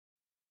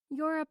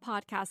You're a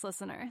podcast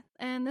listener,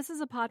 and this is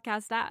a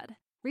podcast ad.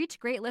 Reach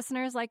great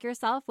listeners like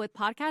yourself with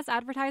podcast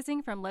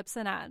advertising from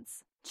Libsyn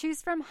Ads.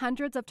 Choose from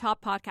hundreds of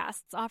top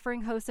podcasts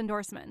offering host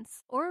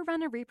endorsements, or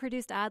run a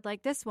reproduced ad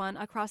like this one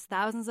across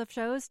thousands of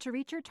shows to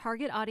reach your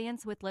target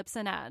audience with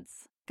Libsyn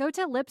Ads. Go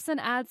to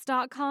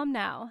libsynads.com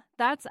now.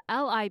 That's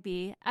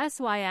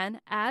LIBSYN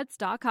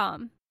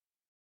ads.com.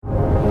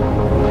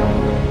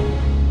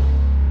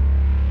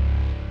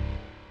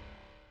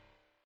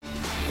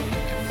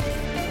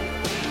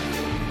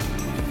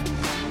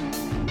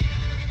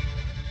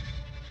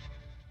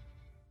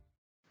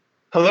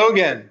 Hello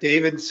again,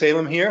 David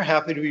Salem here.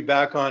 Happy to be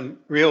back on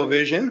Real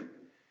Vision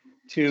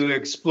to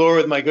explore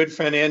with my good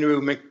friend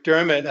Andrew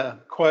McDermott a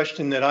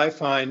question that I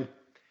find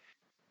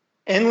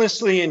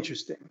endlessly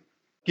interesting.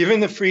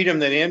 Given the freedom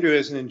that Andrew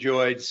has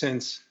enjoyed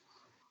since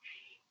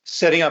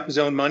setting up his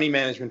own money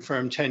management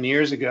firm 10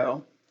 years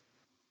ago,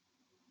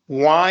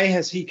 why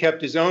has he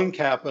kept his own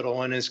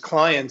capital and his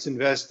clients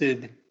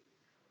invested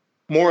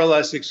more or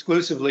less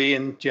exclusively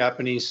in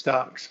Japanese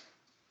stocks?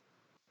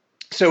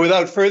 So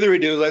without further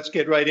ado, let's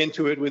get right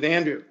into it with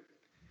Andrew.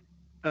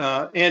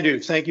 Andrew,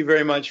 thank you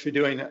very much for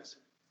doing this.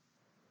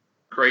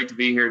 Great to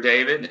be here,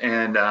 David,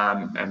 and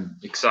I'm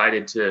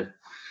excited to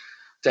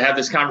have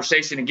this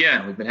conversation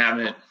again. We've been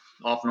having it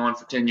off and on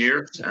for 10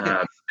 years,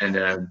 and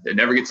it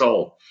never gets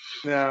old.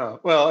 No.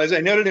 Well, as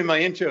I noted in my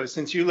intro,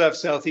 since you left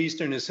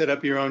Southeastern to set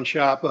up your own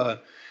shop a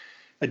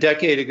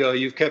decade ago,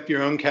 you've kept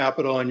your own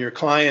capital and your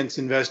clients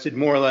invested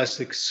more or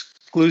less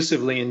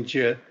exclusively in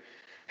Japan.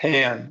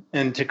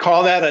 And to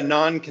call that a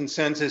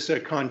non-consensus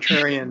or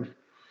contrarian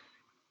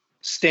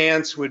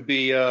stance would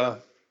be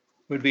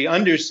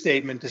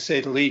understatement, to say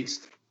the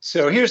least.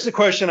 So here's the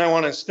question I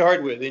want to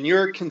start with. In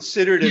your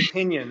considered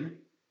opinion,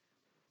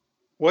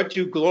 what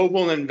do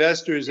global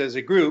investors as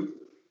a group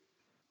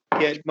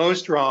get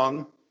most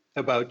wrong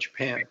about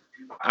Japan?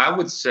 I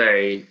would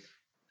say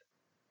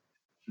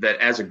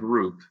that as a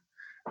group,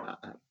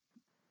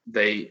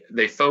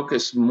 they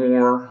focus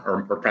more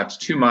or perhaps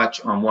too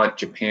much on what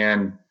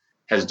Japan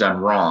has done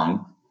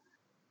wrong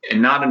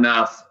and not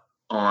enough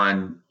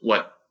on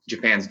what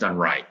Japan's done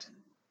right.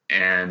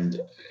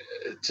 And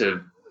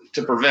to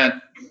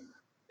prevent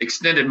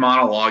extended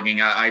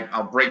monologuing,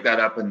 I'll break that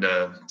up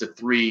into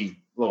three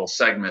little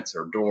segments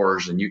or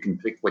doors, and you can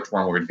pick which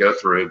one we're going to go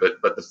through.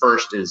 But the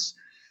first is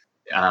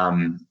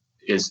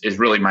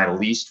really my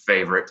least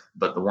favorite,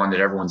 but the one that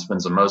everyone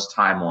spends the most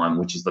time on,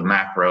 which is the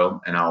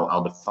macro, and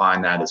I'll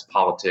define that as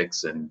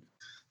politics and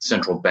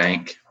central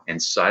bank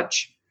and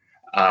such.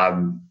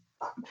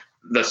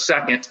 The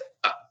second,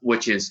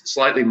 which is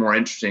slightly more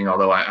interesting,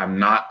 although I'm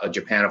not a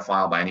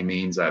Japanophile by any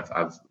means.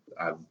 I've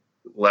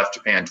left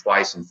Japan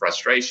twice in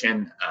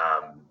frustration.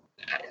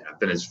 I've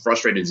been as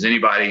frustrated as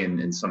anybody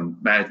in some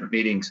management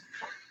meetings,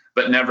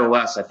 but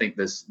nevertheless, I think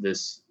the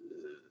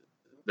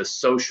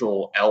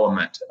social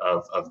element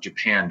of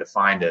Japan,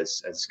 defined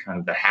as kind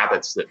of the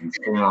habits that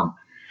inform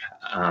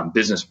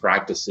business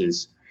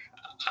practices,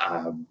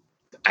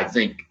 I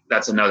think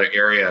that's another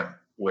area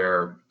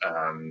where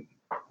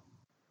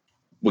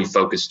we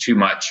focus too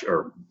much,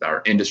 or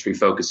our industry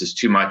focuses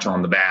too much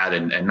on the bad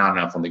and not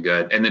enough on the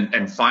good.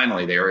 And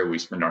finally, the area we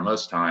spend our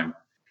most time,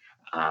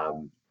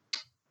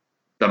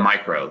 the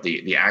micro,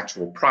 the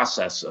actual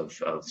process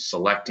of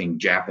selecting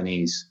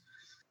Japanese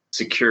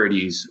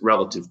securities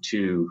relative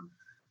to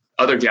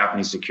other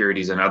Japanese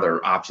securities and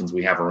other options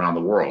we have around the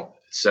world.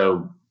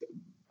 So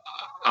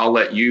I'll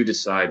let you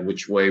decide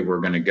which way we're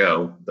going to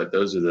go, but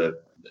those are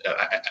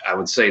I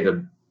would say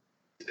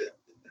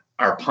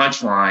our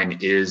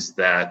punchline is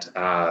that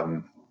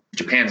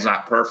Japan's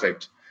not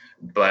perfect,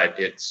 but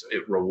it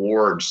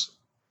rewards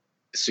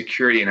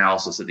security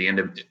analysis at the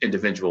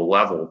individual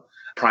level,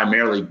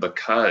 primarily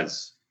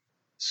because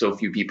so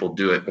few people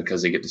do it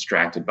because they get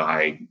distracted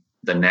by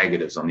the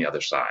negatives on the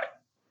other side.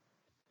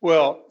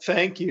 Well,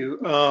 thank you.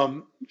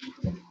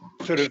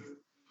 Sort of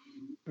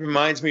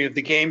reminds me of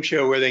the game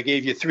show where they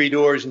gave you three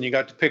doors and you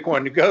got to pick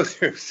one to go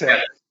through. So.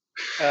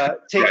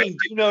 Taking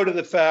due note of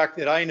the fact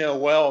that I know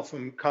well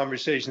from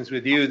conversations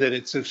with you that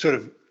it's of sort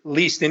of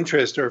least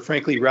interest or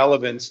frankly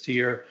relevance to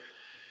your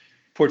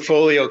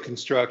portfolio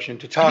construction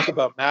to talk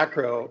about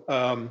macro,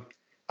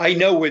 I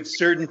know with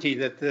certainty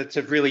that that's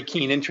of really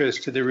keen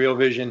interest to the Real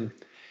Vision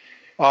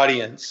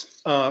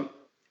audience. And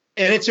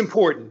it's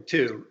important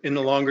too in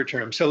the longer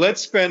term. So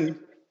let's spend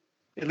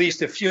at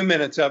least a few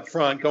minutes up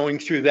front going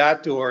through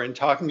that door and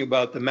talking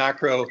about the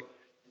macro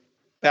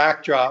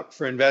backdrop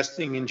for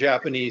investing in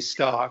Japanese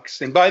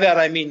stocks. And by that,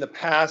 I mean the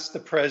past,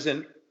 the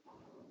present,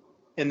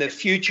 and the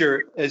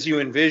future as you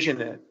envision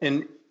it.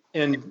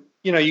 And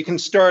you can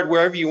start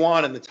wherever you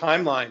want in the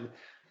timeline.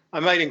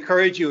 I might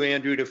encourage you,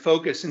 Andrew, to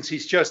focus, since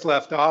he's just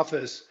left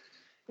office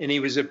and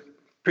he was a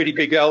pretty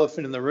big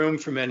elephant in the room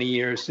for many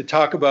years, to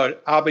talk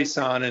about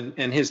Abe-san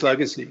and his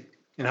legacy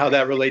and how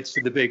that relates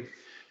to the big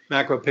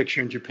macro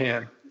picture in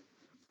Japan.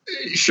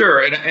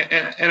 Sure,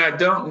 and I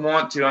don't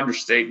want to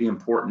understate the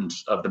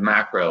importance of the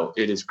macro.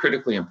 It is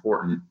critically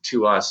important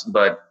to us,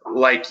 but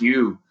like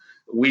you,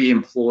 we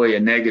employ a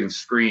negative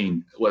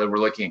screen, whether we're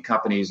looking at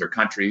companies or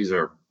countries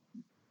or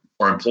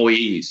or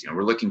employees.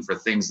 We're looking for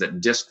things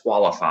that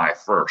disqualify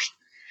first.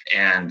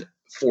 And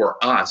for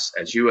us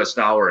as US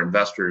dollar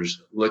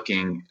investors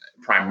looking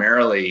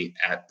primarily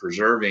at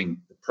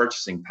preserving the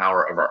purchasing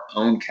power of our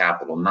own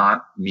capital,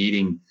 not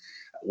meeting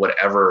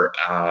whatever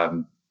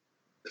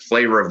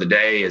flavor of the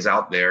day is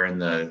out there in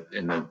the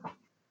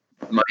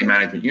money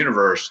management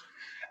universe,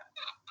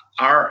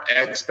 our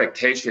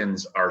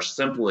expectations are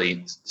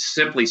simply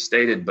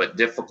stated but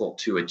difficult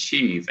to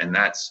achieve, and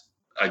that's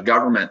a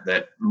government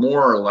that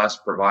more or less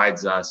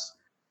provides us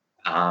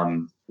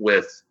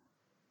with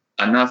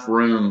enough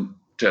room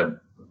to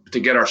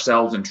get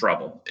ourselves in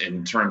trouble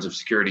in terms of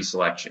security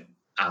selection,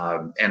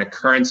 and a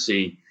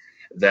currency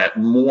that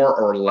more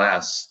or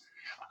less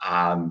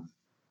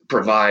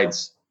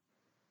provides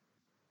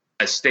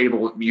a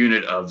stable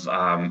unit of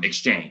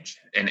exchange.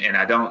 And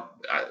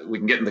we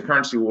can get into the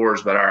currency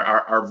wars, but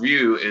our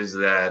view is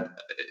that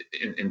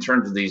in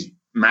terms of these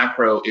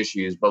macro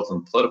issues, both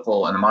on the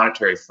political and the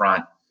monetary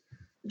front,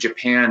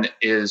 Japan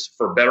is,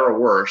 for better or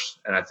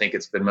worse, and I think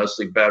it's been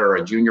mostly better,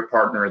 a junior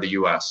partner of the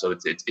U.S. So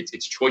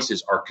its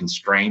choices are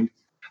constrained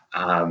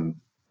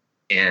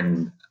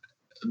in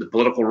the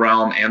political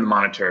realm and the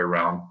monetary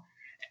realm,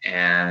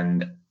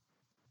 and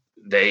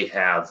they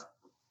have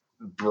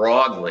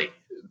broadly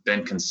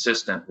been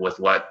consistent with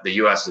what the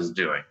U.S. is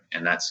doing,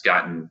 and that's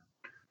gotten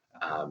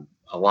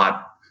a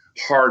lot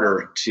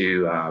harder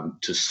to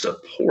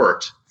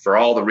support for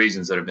all the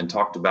reasons that have been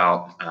talked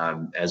about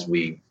as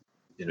we.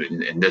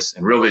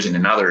 In Real Vision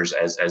and others,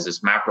 as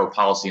this macro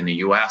policy in the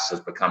U.S. has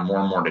become more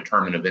and more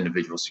determinant of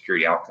individual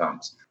security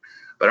outcomes.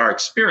 But our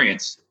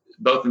experience,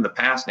 both in the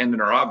past and in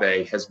our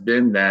Abe, has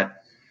been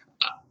that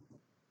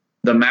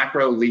the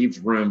macro leaves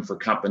room for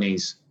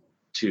companies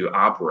to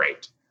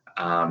operate.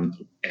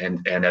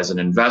 And as an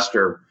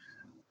investor,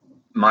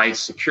 my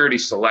security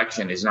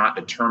selection is not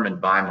determined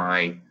by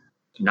my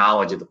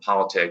knowledge of the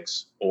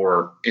politics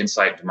or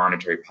insight to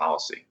monetary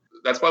policy.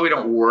 That's why we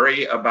don't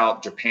worry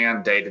about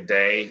Japan day to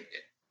day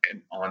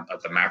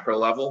at the macro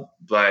level.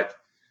 But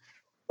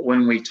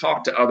when we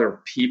talk to other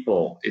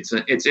people, it's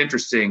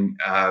interesting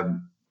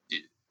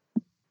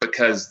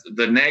because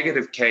the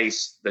negative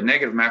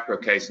macro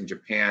case in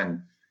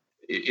Japan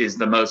is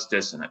the most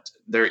dissonant.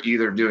 They're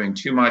either doing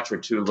too much or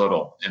too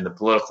little in the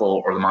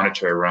political or the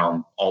monetary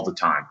realm all the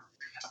time.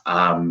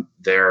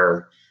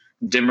 Their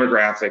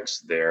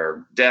demographics,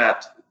 their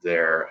debt,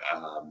 their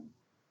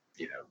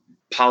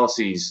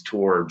policies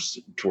towards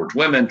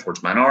women,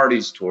 towards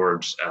minorities,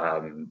 towards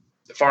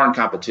foreign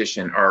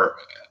competition are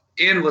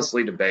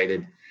endlessly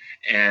debated.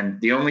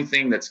 And the only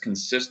thing that's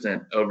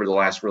consistent over the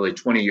last really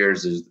 20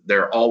 years is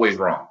they're always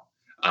wrong.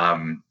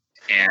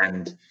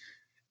 And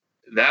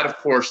that, of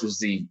course, is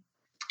the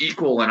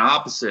equal and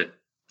opposite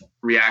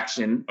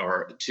reaction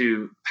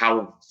to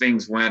how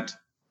things went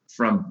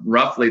from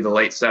roughly the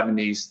late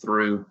 70s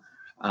through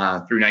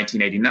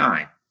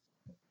 1989,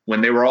 when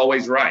they were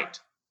always right,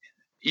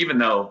 even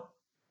though,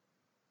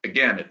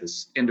 again, at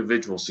this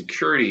individual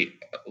security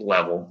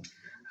level,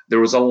 there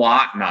was a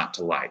lot not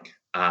to like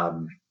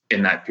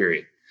in that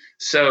period.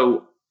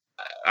 So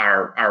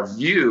our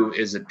view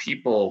is that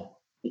people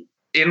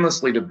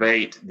endlessly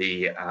debate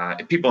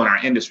people in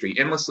our industry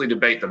endlessly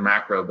debate the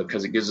macro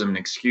because it gives them an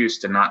excuse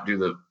to not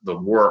do the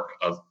work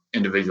of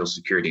individual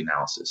security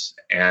analysis.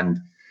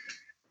 And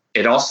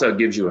it also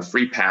gives you a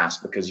free pass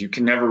because you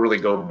can never really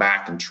go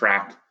back and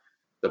track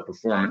the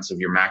performance of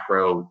your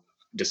macro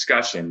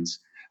discussions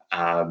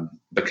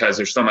because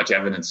there's so much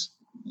evidence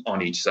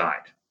on each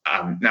side.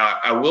 Now,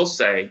 I will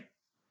say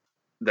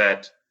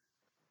that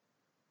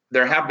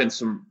there have been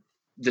some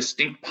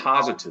distinct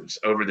positives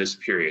over this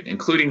period,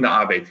 including the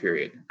Abe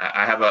period.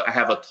 I have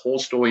a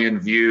Tolstoyan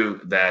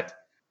view that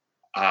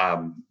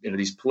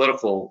these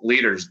political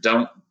leaders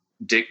don't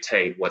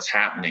dictate what's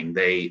happening.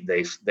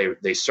 They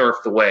surf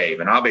the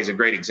wave, and Abe is a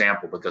great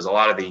example because a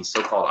lot of the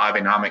so-called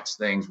Abenomics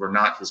things were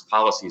not his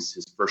policies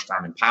his first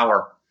time in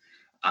power.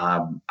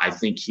 I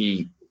think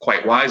he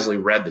quite wisely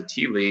read the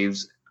tea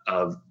leaves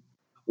of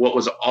what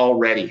was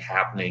already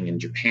happening in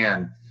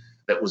Japan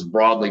that was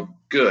broadly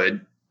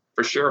good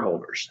for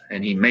shareholders.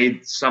 And he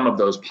made some of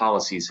those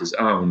policies his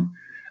own.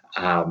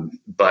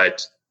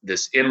 But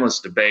this endless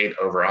debate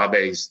over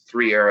Abe's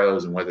three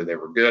arrows and whether they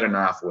were good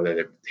enough, whether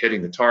they're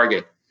hitting the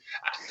target,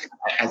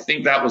 I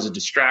think that was a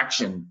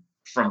distraction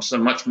from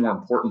some much more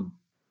important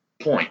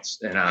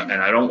points. And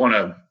I don't want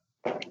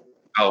to,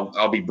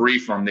 I'll be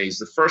brief on these.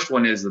 The first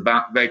one is the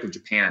Bank of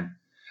Japan.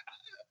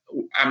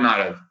 I'm not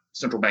a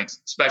central bank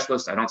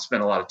specialist. I don't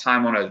spend a lot of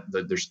time on it.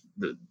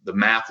 The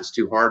math is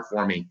too hard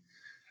for me.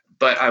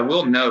 But I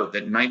will note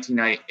that in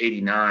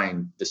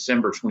 1989,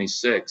 December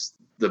 26th,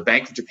 the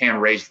Bank of Japan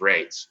raised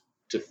rates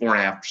to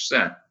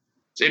 4.5%.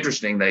 It's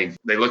interesting. They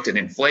looked at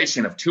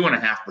inflation of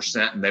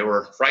 2.5%, and they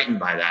were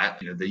frightened by that.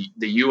 The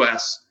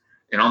U.S.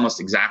 in almost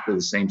exactly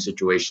the same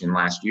situation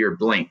last year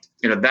blinked.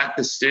 That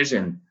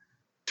decision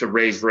to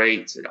raise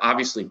rates, it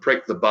obviously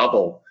pricked the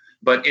bubble.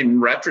 But in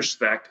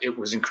retrospect, it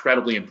was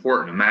incredibly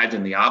important.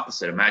 Imagine the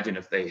opposite. Imagine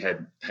if they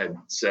had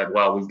said,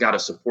 well, we've got to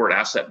support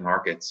asset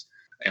markets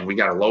and we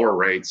got to lower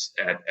rates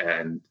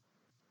and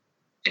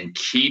and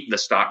keep the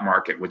stock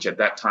market, which at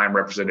that time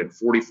represented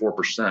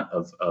 44%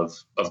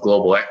 of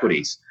global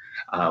equities,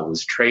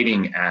 was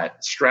trading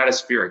at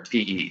stratospheric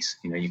PEs.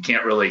 You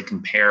can't really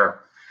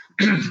compare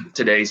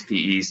today's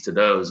PEs to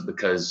those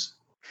because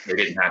they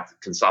didn't have to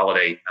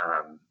consolidate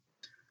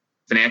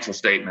financial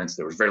statements.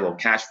 There was very little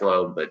cash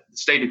flow, but the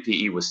stated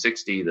PE was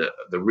 60.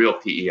 The real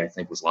PE, I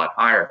think, was a lot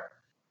higher.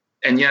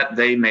 And yet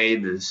they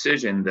made the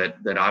decision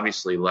that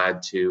obviously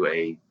led to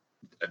a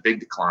big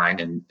decline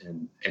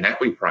in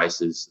equity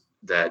prices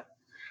that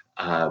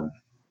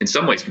in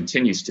some ways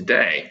continues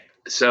today.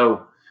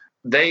 So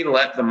they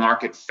let the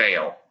market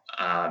fail.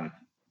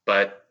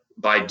 But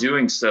by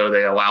doing so,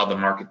 they allowed the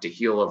market to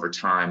heal over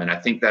time. And I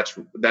think that's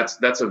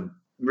a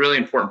really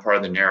important part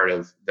of the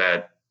narrative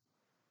that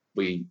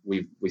we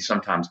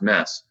sometimes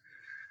miss.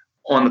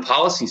 On the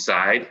policy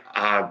side,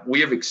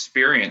 we have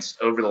experienced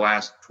over the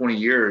last 20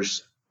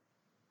 years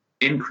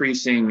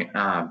increasing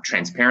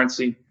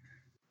transparency,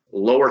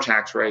 lower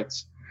tax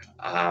rates,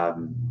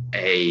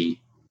 a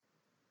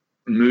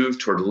move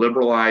toward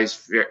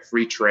liberalized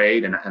free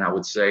trade. And I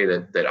would say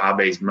that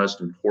Abe's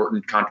most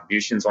important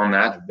contributions on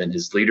that have been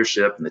his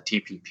leadership in the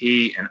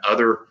TPP and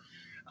other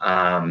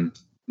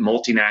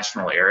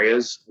multinational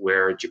areas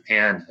where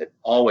Japan had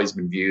always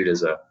been viewed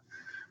as a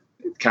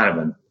kind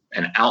of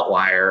an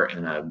outlier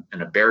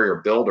and a barrier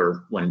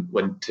builder,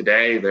 when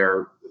today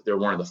they're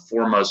one of the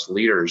foremost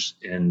leaders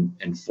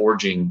in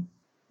forging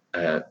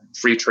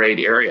free trade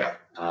area.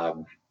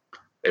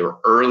 They were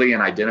early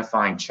in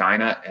identifying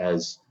China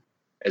as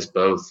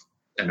both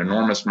an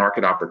enormous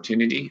market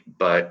opportunity,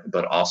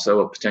 but also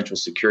a potential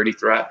security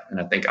threat.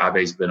 And I think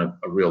Abe's been a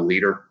real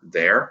leader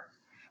there.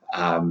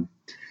 And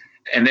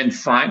then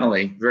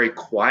finally, very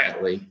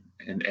quietly,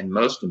 and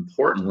most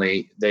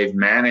importantly, they've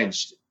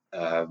managed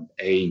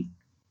a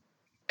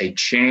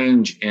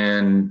change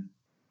in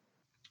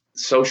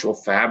social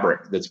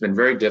fabric that's been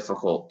very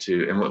difficult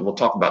to, and we'll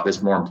talk about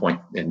this more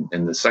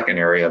in the second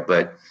area,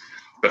 but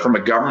from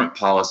a government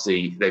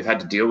policy, they've had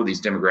to deal with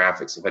these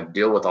demographics. They've had to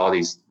deal with all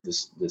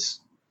this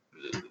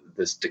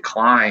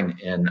decline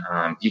in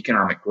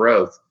economic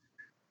growth,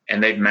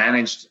 and they've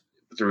managed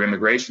through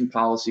immigration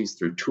policies,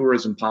 through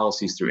tourism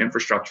policies, through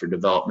infrastructure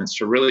developments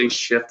to really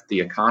shift the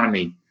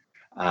economy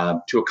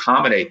to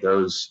accommodate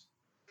those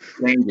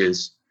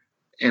changes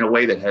in a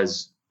way that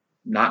has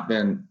not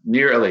been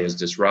nearly as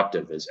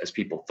disruptive as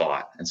people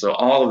thought. And so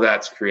all of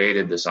that's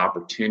created this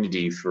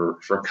opportunity for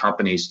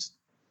companies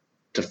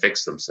to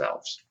fix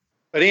themselves.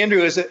 But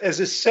Andrew, as a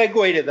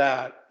segue to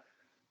that,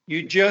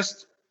 you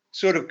just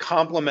sort of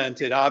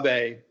complimented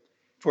Abe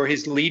for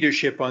his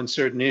leadership on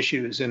certain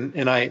issues,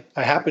 and I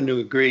happen to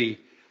agree.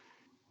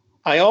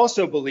 I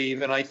also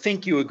believe, and I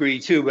think you agree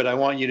too, but I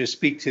want you to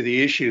speak to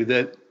the issue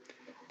that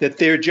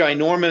their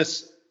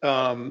ginormous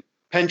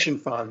pension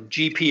fund,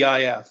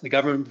 GPIF, the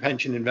Government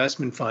Pension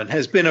Investment Fund,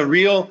 has been a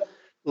real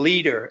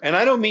leader. And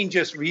I don't mean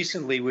just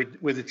recently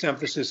with its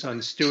emphasis on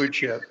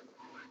stewardship,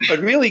 but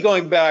really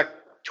going back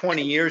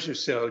 20 years or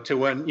so to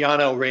when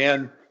Yano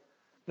ran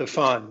the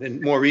fund.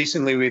 And more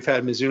recently, we've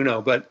had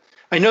Mizuno. But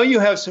I know you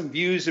have some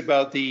views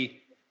about the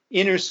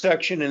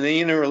intersection and the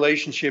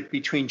interrelationship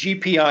between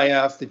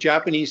GPIF, the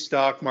Japanese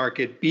stock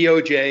market,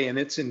 BOJ and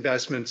its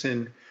investments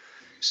in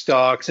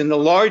stocks, and the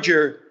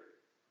larger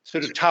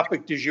sort of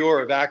topic du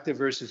jour of active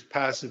versus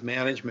passive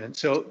management.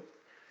 So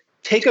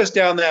take us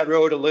down that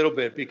road a little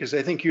bit, because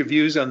I think your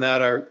views on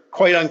that are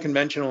quite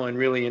unconventional and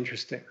really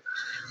interesting.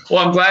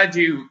 Well, I'm glad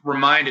you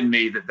reminded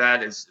me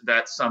that's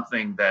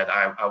something that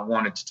I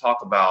wanted to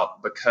talk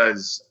about,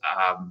 because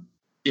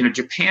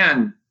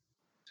Japan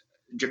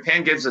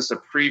gives us a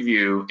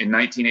preview in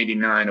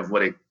 1989 of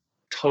what a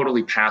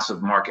totally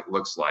passive market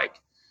looks like,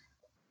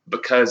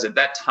 because at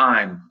that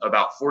time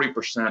about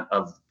 40%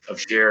 of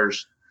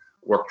shares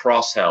were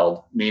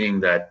cross-held,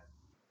 meaning that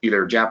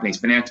either Japanese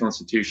financial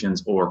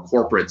institutions or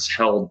corporates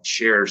held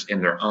shares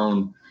in their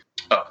own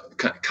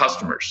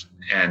customers,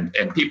 and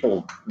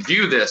people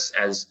view this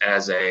as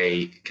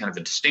a kind of a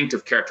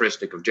distinctive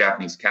characteristic of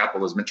Japanese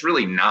capitalism. It's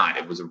really not.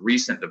 It was a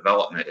recent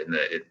development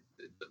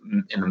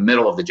in the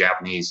middle of the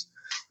Japanese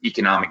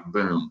economic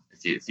boom.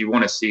 If you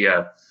want to see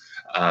a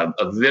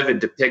vivid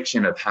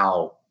depiction of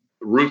how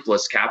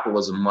ruthless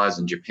capitalism was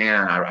in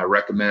Japan, I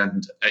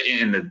recommend,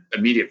 in the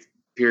immediate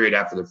period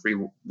after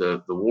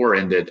the war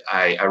ended,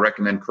 I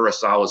recommend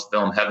Kurosawa's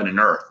film Heaven and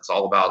Earth. It's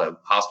all about a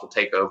hostile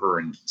takeover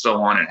and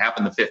so on. It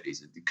happened in the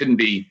 50s. It couldn't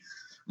be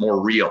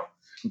more real.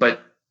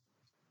 But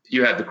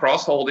you had the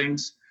cross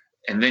holdings,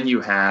 and then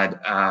you had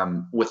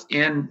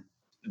within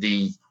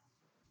the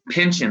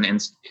pension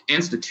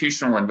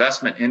institutional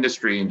investment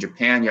industry in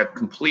Japan, you have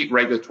complete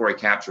regulatory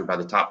capture by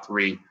the top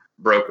three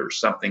brokers,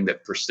 something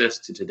that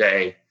persists to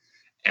today.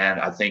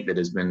 And I think that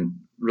has been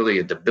really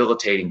a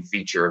debilitating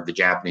feature of the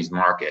Japanese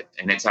market.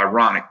 And it's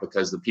ironic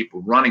because the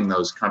people running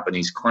those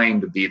companies claim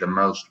to be the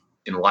most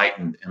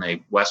enlightened in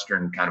a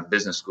Western kind of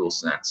business school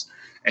sense.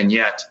 And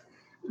yet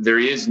there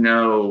is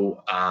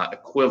no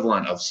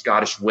equivalent of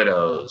Scottish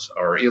Widows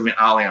or even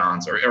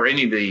Allianz or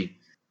any of the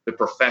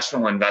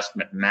professional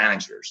investment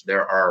managers.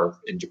 There are,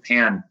 in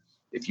Japan,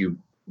 if you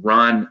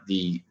run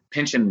the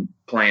pension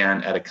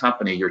plan at a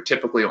company, you're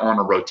typically on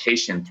a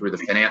rotation through the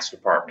finance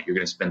department. You're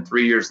going to spend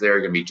 3 years there.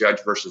 You're going to be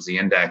judge versus the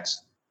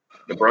index.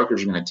 The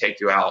brokers are going to take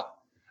you out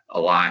a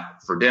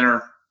lot for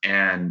dinner,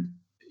 and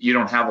you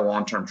don't have a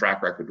long-term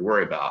track record to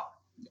worry about.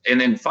 And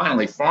then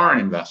finally, foreign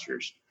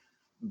investors,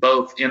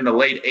 both in the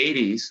late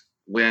 80s,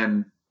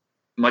 when,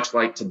 much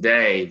like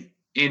today,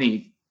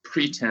 any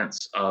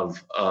pretense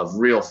of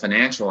real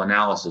financial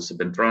analysis had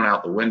been thrown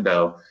out the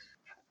window,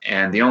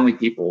 and the only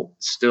people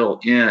still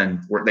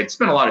in were, they'd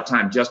spent a lot of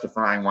time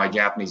justifying why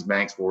Japanese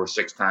banks were worth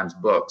 6 times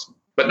books,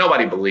 but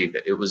nobody believed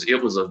it. It was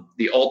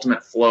the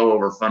ultimate flow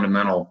over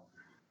fundamental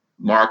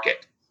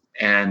market.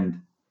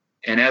 And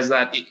as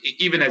that,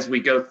 even as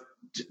we go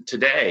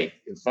today,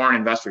 foreign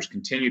investors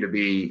continue to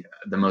be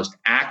the most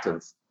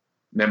active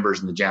members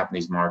in the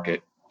Japanese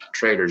market,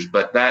 traders,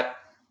 but that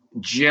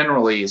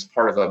generally is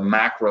part of a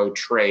macro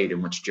trade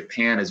in which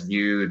Japan is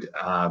viewed,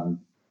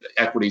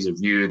 equities are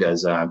viewed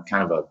as a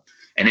kind of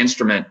an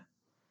instrument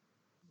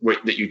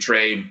that you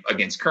trade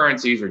against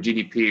currencies or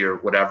GDP or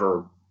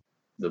whatever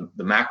the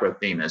macro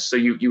theme is. So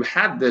you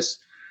had this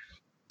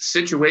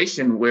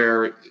situation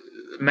where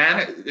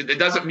it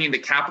doesn't mean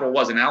that capital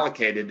wasn't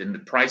allocated and the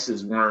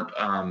prices weren't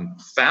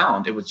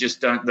found. It was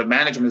just the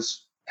management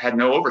had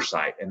no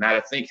oversight, and that I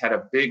think had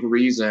a big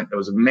reason. It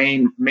was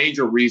a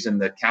major reason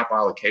that capital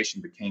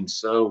allocation became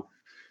so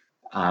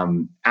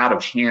out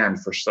of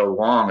hand for so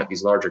long at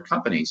these larger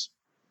companies.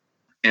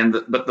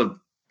 But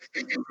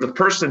the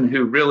person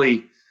who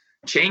really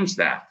changed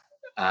that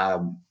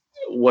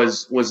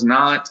was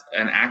not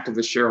an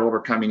activist shareholder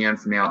coming in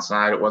from the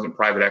outside. It wasn't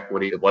private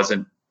equity. It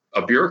wasn't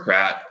a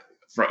bureaucrat,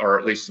 or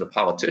at least a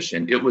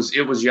politician. It was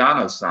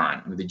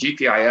Yano-san. The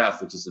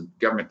GPIF, which is the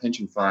government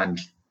pension fund,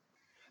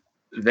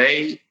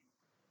 they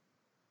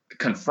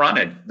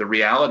confronted the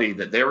reality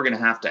that they were going to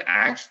have to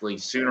actually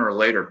sooner or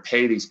later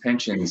pay these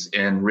pensions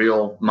in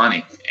real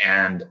money.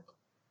 And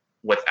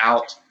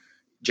without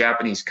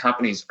Japanese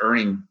companies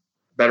earning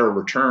better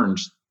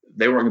returns,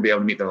 they weren't going to be able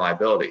to meet their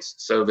liabilities.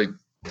 So they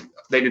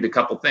did a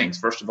couple things.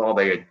 First of all,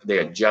 they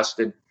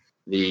adjusted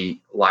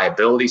the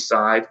liability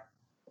side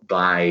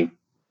by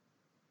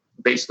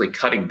basically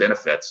cutting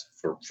benefits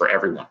for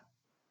everyone.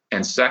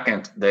 And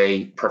second,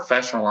 they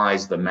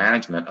professionalized the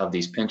management of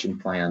these pension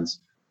plans.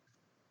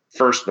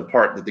 First, the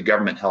part that the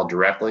government held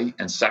directly,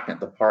 and second,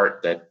 the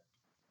part that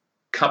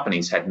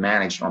companies had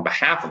managed on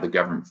behalf of the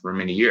government for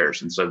many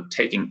years. And so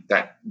taking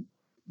that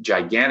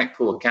gigantic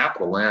pool of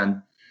capital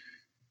in,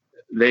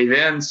 they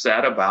then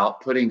set about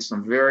putting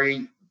some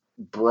very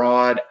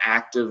broad,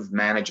 active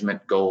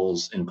management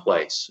goals in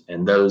place.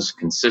 And those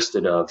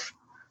consisted of,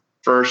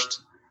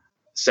 first,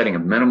 setting a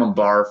minimum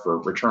bar for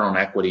return on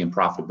equity and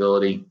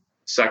profitability.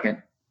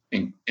 Second,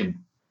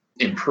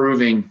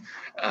 improving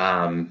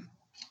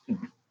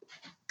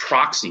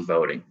proxy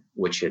voting,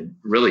 which had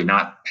really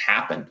not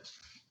happened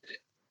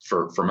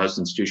for most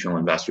institutional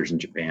investors in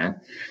Japan.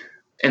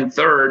 And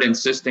third,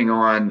 insisting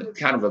on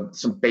kind of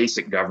some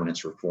basic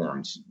governance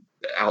reforms,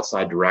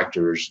 outside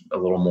directors, a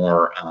little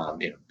more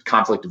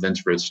conflict of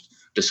interest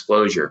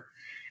disclosure.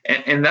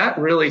 And that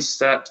really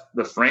set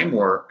the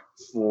framework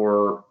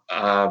for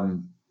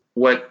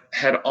what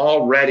had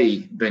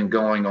already been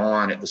going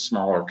on at the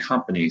smaller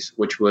companies,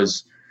 which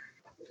was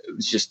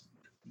just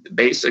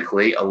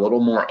basically a little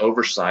more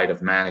oversight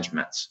of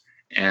managements.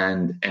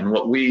 And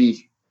what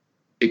we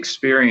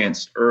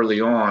experienced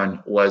early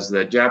on was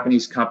that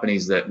Japanese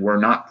companies that were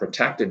not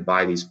protected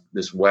by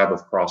this web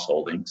of cross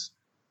holdings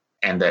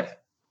and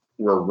that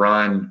were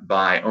run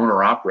by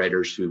owner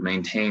operators who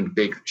maintained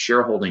big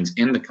shareholdings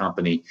in the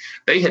company,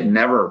 they had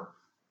never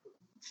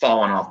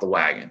fallen off the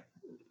wagon.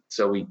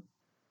 So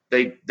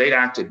they'd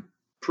acted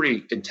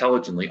pretty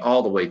intelligently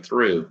all the way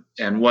through.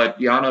 And what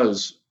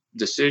Yano's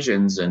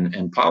decisions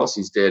and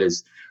policies did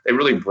is they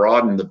really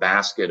broadened the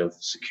basket of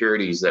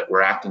securities that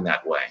were acting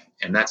that way.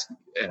 And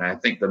I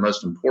think the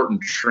most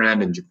important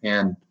trend in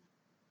Japan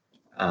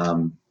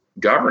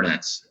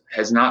governance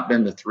has not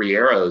been the 3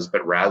 arrows,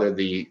 but rather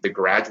the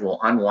gradual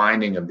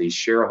unwinding of these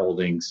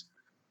shareholdings,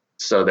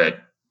 so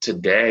that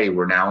today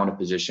we're now in a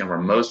position where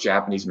most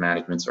Japanese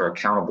managements are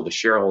accountable to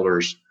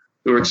shareholders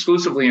who are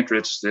exclusively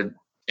interested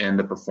in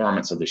the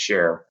performance of the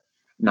share,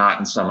 not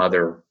in some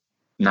other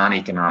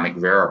non-economic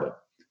variable.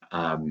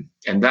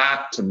 And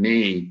that, to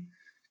me,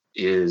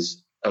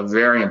 is a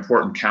very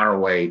important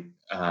counterweight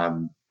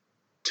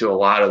to a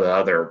lot of the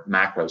other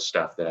macro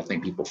stuff that I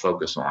think people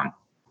focus on.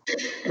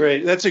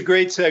 Great. That's a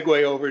great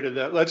segue over to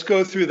that. Let's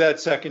go through that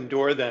second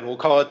door then. We'll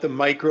call it the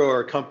micro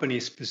or company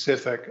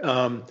specific.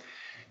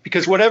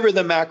 Because whatever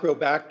the macro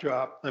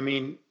backdrop,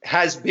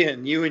 has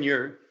been, you and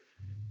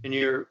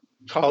your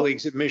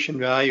colleagues at Mission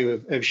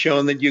Value have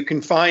shown that you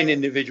can find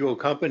individual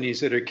companies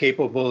that are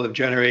capable of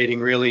generating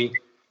really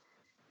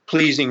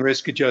pleasing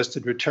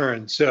risk-adjusted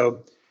returns.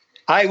 So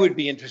I would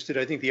be interested,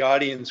 I think the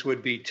audience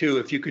would be too,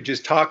 if you could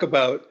just talk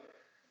about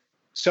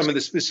some of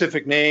the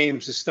specific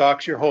names, the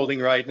stocks you're holding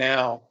right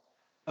now,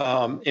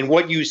 and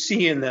what you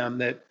see in them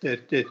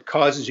that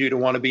causes you to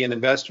want to be an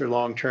investor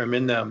long-term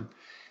in them.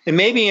 And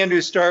maybe,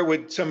 Andrew, start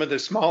with some of the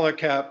smaller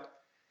cap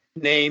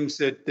names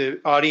that the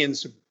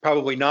audience are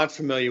probably not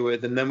familiar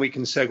with, and then we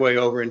can segue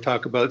over and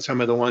talk about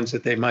some of the ones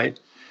that they might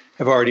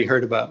have already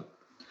heard about.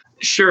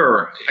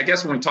 Sure. I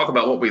guess when we talk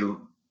about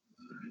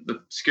the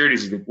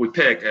securities we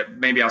pick,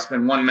 maybe I'll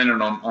spend 1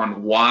 minute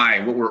on why,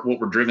 what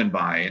we're driven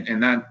by,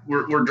 and that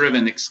we're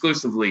driven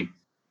exclusively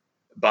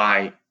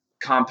by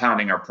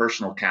compounding our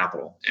personal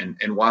capital.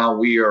 And while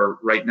we are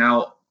right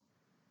now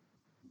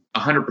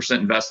 100%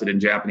 invested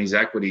in Japanese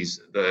equities,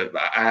 I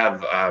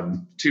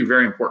have two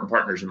very important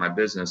partners in my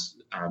business,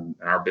 in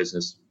our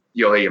business,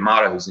 Yohei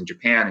Yamada, who's in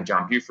Japan, and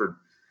John Buford,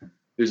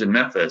 who's in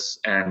Memphis.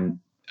 And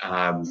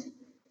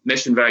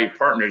Mission Value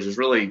Partners is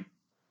really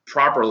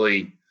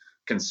properly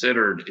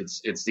considered.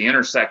 It's the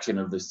intersection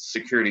of the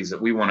securities that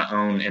we want to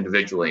own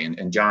individually.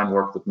 And John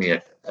worked with me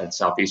at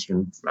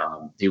Southeastern.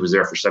 He was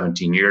there for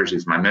 17 years.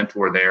 He's my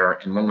mentor there.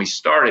 And when we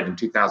started in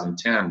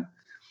 2010,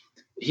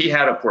 he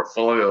had a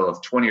portfolio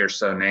of 20 or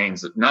so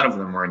names that none of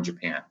them were in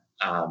Japan.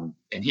 And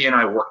he and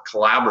I worked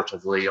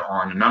collaboratively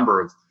on a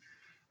number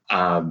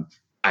of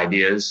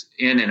ideas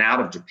in and out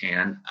of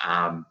Japan.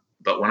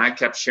 But when I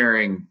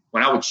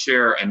would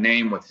share a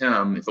name with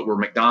him, if it were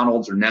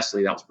McDonald's or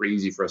Nestle, that was pretty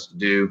easy for us to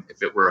do.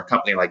 If it were a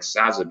company like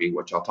Sazaby,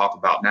 which I'll talk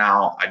about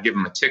now, I'd give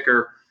him a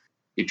ticker.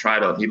 He'd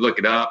look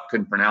it up,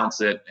 couldn't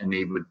pronounce it, and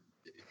he would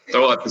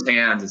throw up his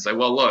hands and say,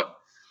 well, look,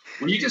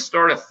 when you just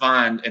start a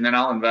fund and then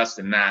I'll invest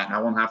in that and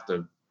I won't have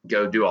to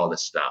go do all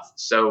this stuff.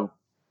 So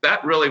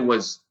that really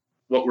was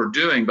what we're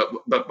doing.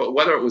 But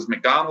whether it was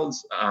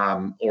McDonald's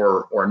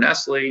or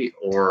Nestle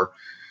or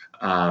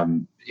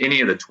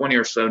any of the 20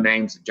 or so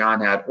names that John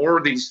had,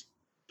 or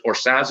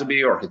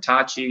Sazaby or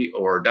Hitachi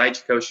or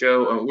Daiichi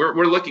Kosho,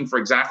 we're looking for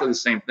exactly the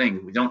same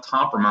thing. We don't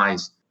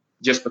compromise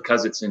just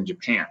because it's in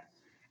Japan.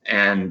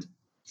 And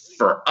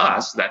for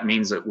us, that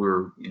means that we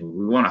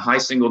want a high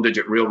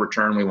single-digit real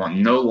return. We want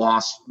no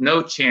loss,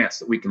 no chance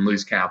that we can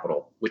lose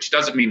capital, which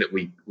doesn't mean that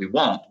we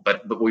won't,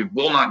 but we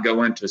will not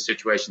go into a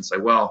situation and say,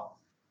 well,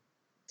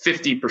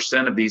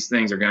 50% of these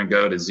things are going to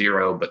go to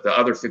zero, but the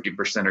other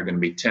 50% are going to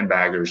be 10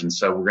 baggers. And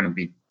so we're going to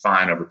be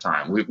fine over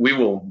time. We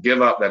will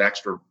give up that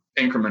extra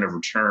increment of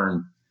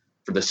return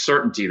for the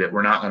certainty that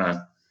we're not going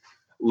to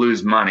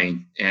lose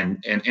money.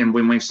 And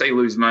when we say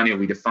lose money,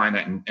 we define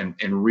that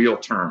in real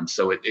terms.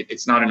 So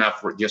it's not enough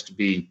for it just to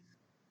be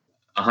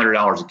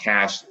 $100 of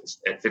cash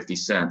at 50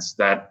 cents.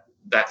 That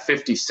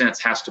 50 cents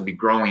has to be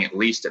growing at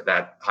least at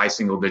that high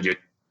single digit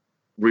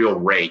real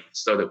rate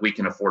so that we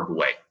can afford to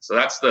wait. So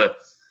that's the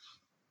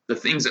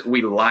things that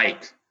we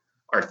like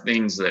are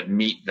things that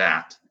meet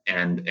that.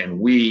 And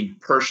we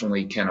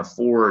personally can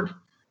afford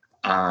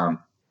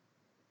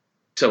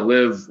to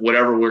live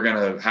however we're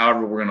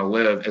going to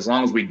live, as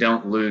long as we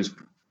don't lose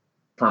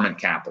permanent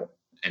capital.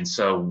 And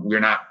so we're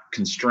not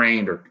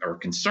constrained or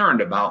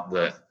concerned about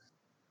the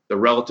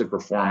relative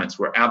performance.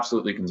 We're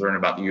absolutely concerned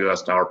about the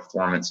U.S. dollar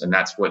performance, and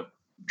that's what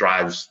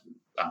drives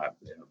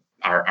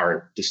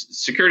our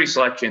security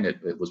selection.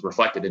 It was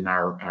reflected in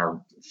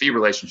our fee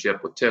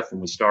relationship with TIF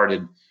when we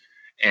started,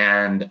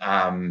 and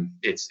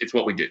it's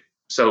what we do.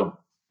 So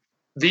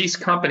these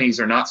companies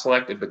are not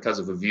selected because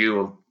of a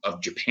view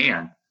of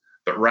Japan,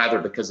 but rather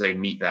because they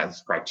meet that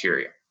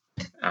criteria.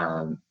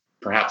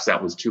 Perhaps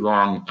that was too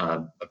long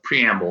a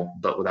preamble,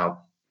 but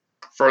without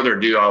further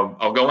ado,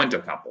 I'll go into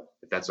a couple,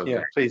 if that's okay.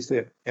 Yeah, please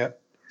do. Yeah,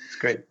 it's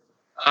great.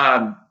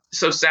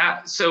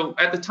 So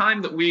at the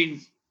time that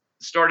we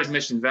started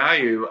Mission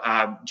Value,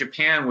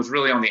 Japan was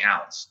really on the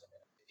outs.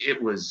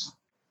 It was,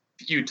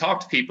 you talk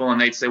to people and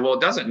they'd say, well,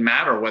 it doesn't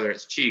matter whether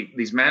it's cheap.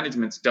 These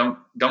managements don't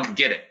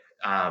get it.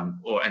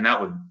 And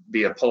that would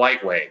be a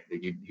polite way.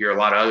 You'd hear a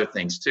lot of other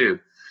things too.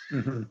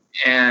 Mm-hmm.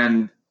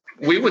 And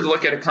we would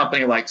look at a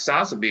company like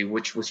Sazaby,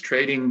 which was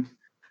trading.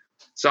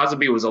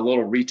 Sazaby was a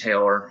little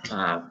retailer,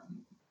 a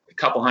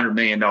couple $100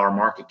 million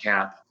market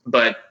cap,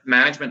 but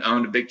management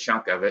owned a big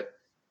chunk of it.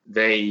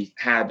 They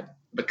had,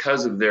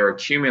 because of their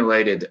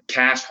accumulated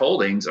cash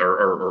holdings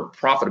or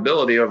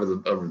profitability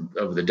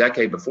over the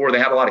decade before, they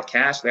had a lot of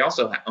cash. They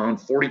also owned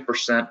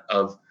 40%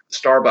 of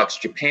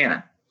Starbucks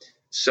Japan,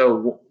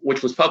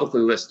 which was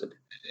publicly listed.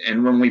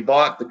 And when we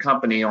bought the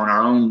company on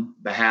our own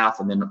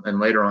behalf and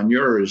later on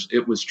yours,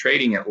 it was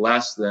trading at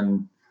less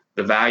than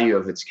the value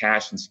of its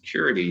cash and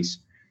securities.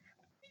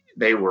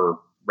 They were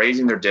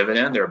raising their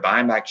dividend, they were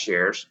buying back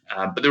shares,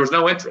 but there was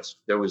no interest.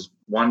 There was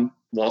one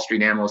Wall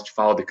Street analyst who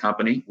followed the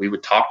company. We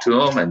would talk to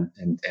them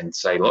and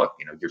say, look,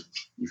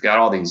 you've got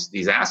all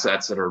these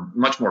assets that are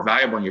much more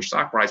valuable in your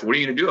stock price. What are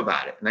you going to do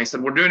about it? And they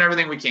said, we're doing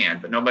everything we can,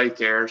 but nobody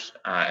cares.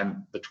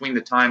 And between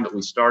the time that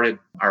we started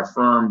our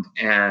firm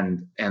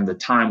and the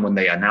time when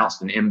they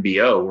announced an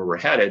MBO where we're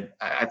headed,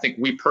 I think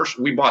we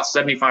bought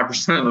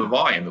 75% of the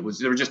volume. There was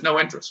just no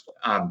interest.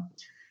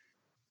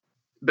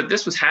 But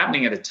this was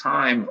happening at a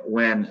time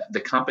when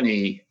the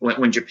company,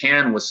 when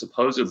Japan was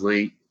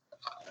supposedly,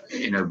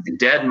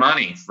 dead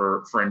money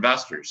for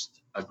investors.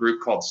 A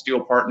group called Steel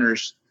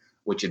Partners,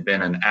 which had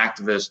been an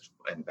activist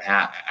and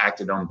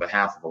acted on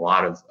behalf of a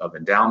lot of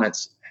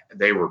endowments,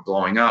 they were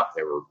blowing up.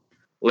 They were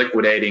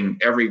liquidating.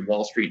 Every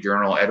Wall Street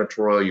Journal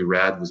editorial you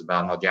read was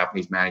about how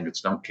Japanese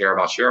managements don't care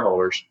about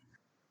shareholders.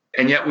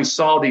 And yet we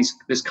saw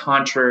this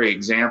contrary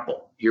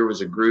example. Here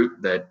was a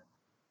group that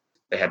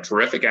they had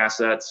terrific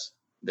assets.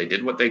 They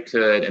did what they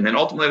could, and then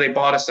ultimately they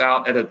bought us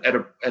out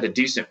at a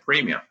decent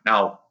premium.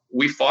 Now,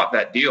 we fought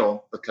that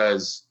deal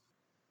because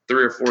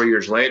 3 or 4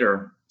 years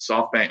later,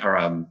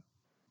 Starbucks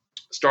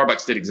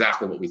did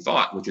exactly what we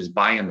thought, which is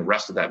buy in the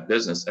rest of that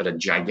business at a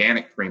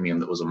gigantic premium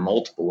that was a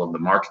multiple of the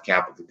market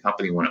cap of the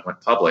company when it went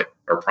public,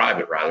 or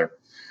private rather.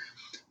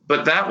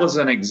 But that was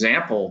an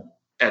example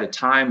at a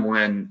time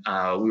when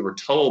we were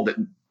told that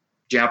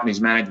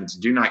Japanese managements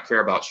do not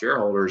care about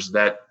shareholders,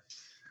 that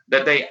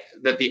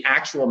the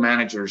actual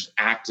managers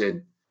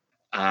acted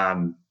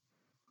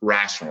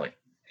rationally,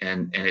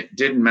 and it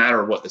didn't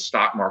matter what the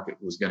stock market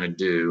was going to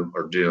do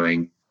or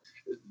doing.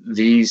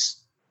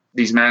 These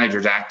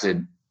managers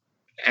acted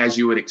as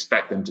you would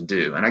expect them to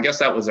do, and I guess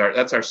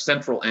that's our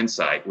central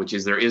insight, which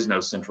is there is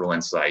no central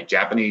insight.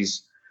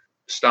 Japanese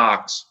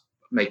stocks,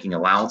 making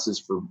allowances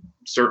for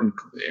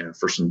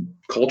for some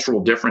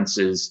cultural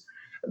differences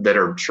that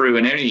are true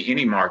in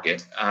any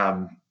market,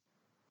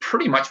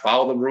 pretty much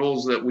follow the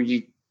rules that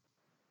we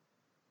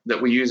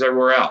use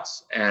everywhere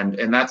else, and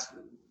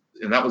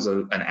that was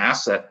an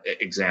asset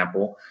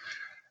example.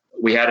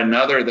 We had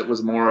another that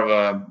was more of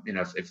a,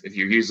 if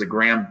you use the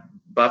Graham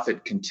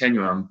Buffett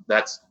continuum,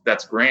 that's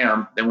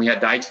Graham. Then we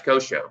had Daiichi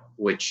Kosho,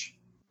 which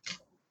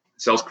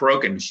sells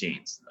karaoke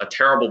machines, a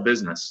terrible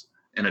business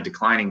in a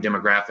declining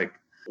demographic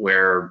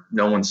where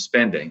no one's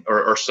spending,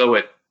 or so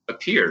it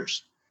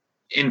appears.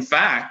 In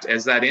fact,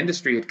 as that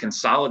industry had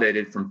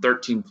consolidated from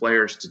 13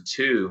 players to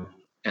 2,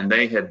 and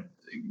they had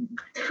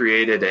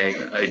created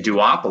a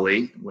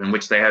duopoly in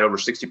which they had over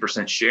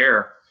 60%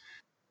 share,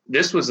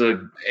 this was a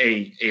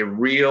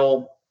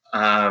real,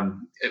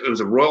 it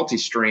was a royalty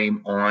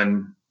stream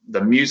on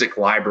the music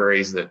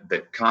libraries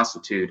that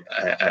constitute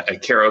a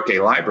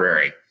karaoke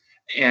library.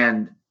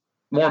 And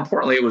more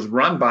importantly, it was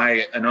run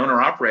by an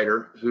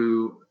owner-operator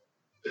who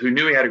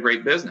knew he had a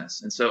great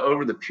business. And so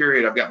over the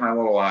period, I've got my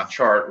little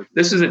chart.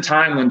 This is a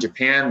time when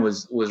Japan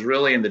was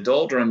really in the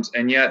doldrums,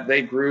 and yet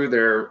they grew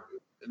their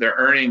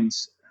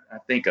earnings, I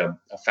think, a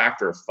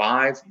factor of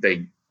 5.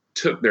 They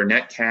took their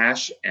net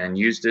cash and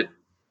used it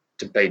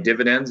to pay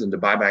dividends and to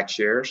buy back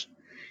shares.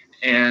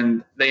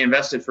 And they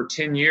invested for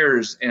 10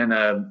 years in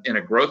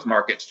a growth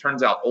market. It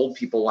turns out old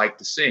people like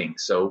to sing.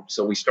 So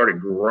we started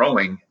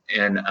growing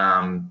and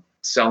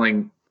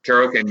selling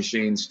karaoke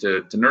machines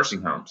to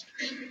nursing homes.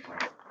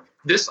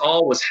 This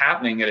all was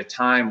happening at a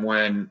time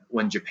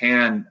when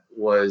Japan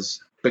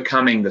was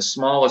becoming the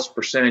smallest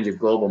percentage of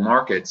global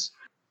markets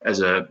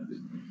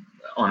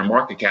on a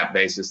market cap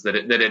basis that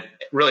it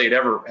really had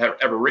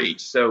ever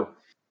reached. So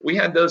we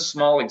had those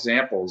small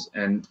examples,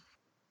 and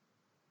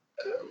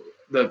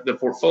the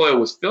portfolio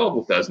was filled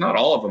with those. Not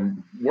all of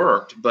them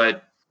worked,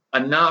 but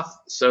enough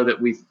so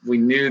that we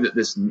knew that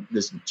this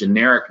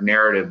generic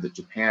narrative that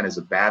Japan is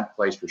a bad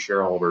place for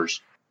shareholders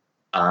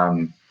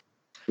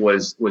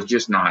was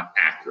just not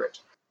accurate.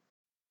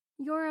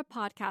 You're a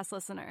podcast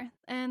listener,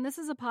 and this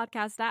is a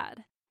podcast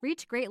ad.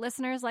 Reach great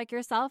listeners like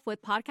yourself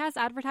with podcast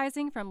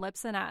advertising from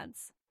Libsyn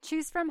Ads.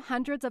 Choose from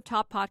hundreds of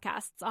top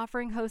podcasts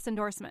offering host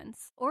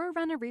endorsements, or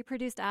run a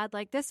reproduced ad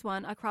like this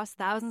one across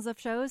thousands of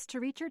shows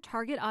to reach your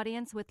target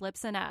audience with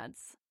Libsyn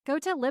Ads. Go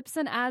to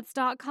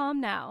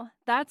libsynads.com now.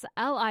 That's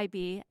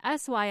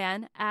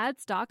LIBSYN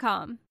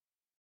ads.com.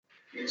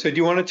 So do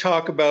you want to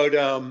talk about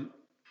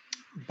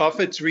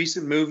Buffett's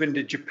recent move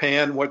into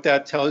Japan, what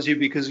that tells you?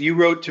 Because you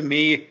wrote to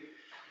me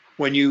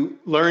when you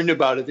learned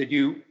about it that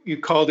you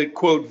called it,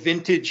 quote,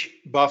 vintage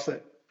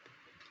Buffett.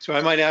 So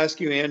I might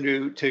ask you,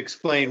 Andrew, to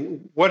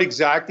explain what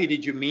exactly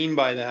did you mean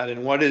by that,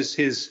 and what does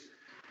his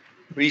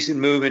recent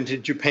move into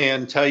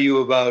Japan tell you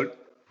about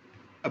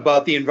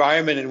the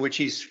environment in which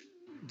he's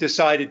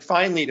decided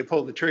finally to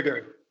pull the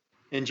trigger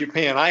in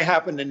Japan? I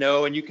happen to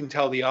know, and you can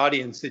tell the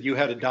audience, that you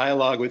had a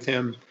dialogue with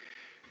him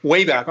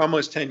way back,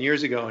 almost 10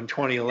 years ago in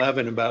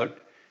 2011, about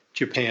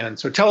Japan.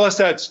 So tell us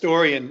that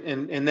story,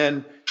 and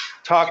then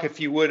talk,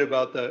 if you would,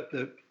 about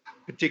the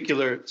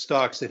particular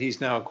stocks that he's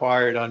now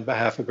acquired on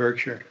behalf of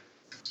Berkshire.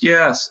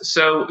 Yes.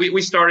 So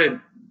we started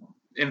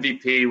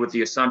MVP with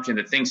the assumption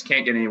that things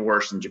can't get any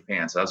worse in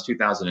Japan. So that was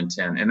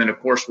 2010. And then,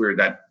 of course,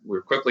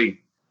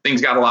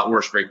 things got a lot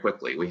worse very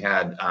quickly. We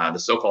had the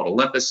so-called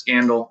Olympus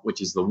scandal, which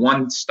is the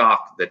one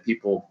stock that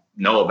people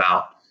know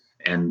about,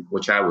 and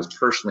which I was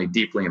personally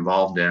deeply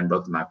involved in,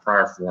 both in my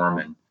prior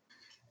firm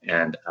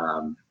and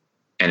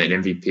at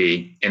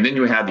MVP. And then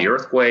you had the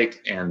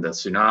earthquake and the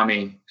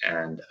tsunami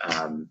and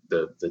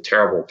the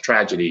terrible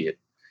tragedy at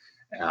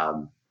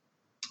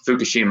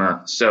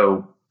Fukushima.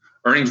 So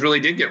earnings really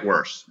did get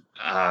worse,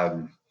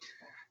 not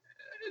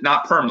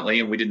permanently.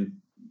 And we didn't,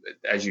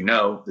 as you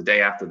know, the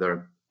day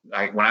after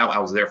I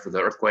was there for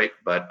the earthquake,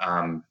 but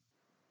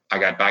I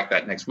got back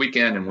that next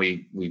weekend, and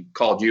we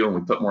called you and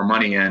we put more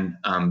money in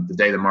the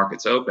day the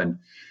markets opened.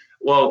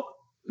 Well,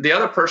 the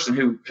other person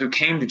who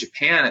came to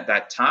Japan at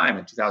that time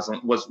in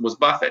 2000 was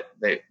Buffett.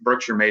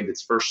 Berkshire made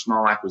its first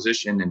small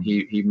acquisition, and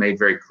he made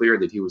very clear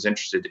that he was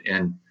interested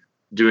in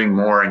doing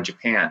more in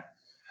Japan.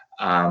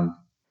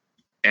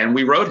 And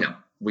we wrote him,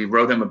 we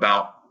wrote him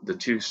about the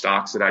two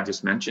stocks that I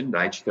just mentioned,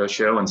 Daiichi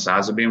Kosho and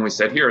Sazabe, and we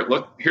said,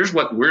 here's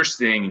what we're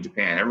seeing in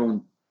Japan.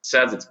 Everyone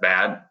says it's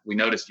bad. We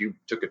noticed you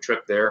took a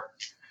trip there.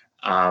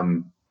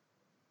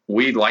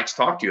 We'd like to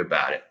talk to you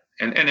about it.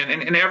 And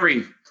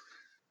every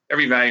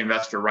value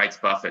investor writes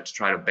Buffett to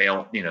try to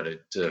bail,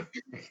 to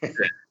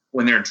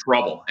when they're in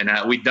trouble. And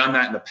we've done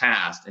that in the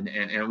past.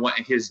 And what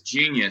his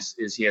genius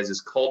is, he has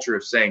this culture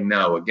of saying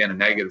no. Again, a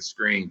negative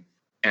screen.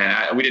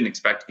 And we didn't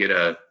expect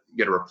to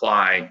get a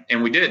reply,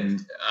 and we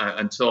didn't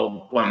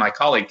until when my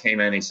colleague came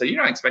in and he said,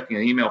 "You're not expecting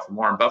an email from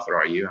Warren Buffett,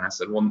 are you?" And I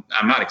said, "Well,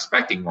 I'm not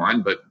expecting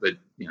one, but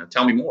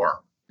tell me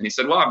more." And he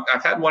said, "Well,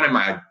 I've had one in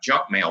my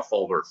junk mail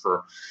folder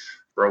for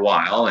a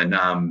while,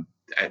 and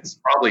it's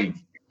probably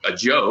a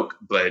joke,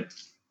 but."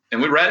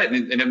 And we read it,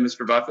 and then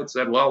Mr. Buffett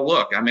said, "Well,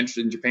 look, I'm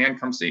interested in Japan.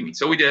 Come see me."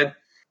 So we did,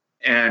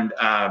 and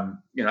I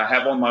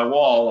have on my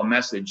wall a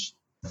message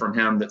from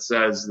him that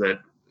says that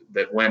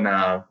when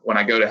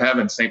I go to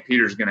heaven, St.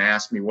 Peter's going to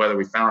ask me whether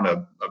we found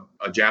a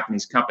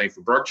Japanese company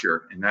for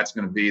Berkshire, and that's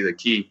going to be the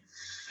key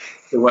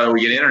to whether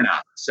we get in or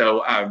not.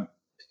 So,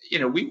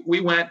 we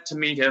went to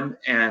meet him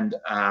and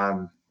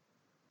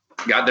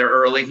got there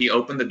early. He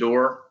opened the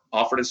door,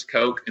 offered us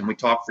Coke, and we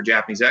talked for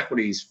Japanese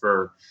equities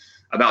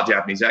about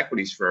Japanese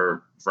equities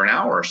for an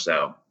hour or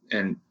so.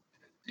 And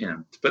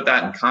to put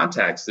that in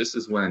context, this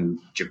is when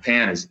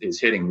Japan is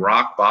hitting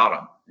rock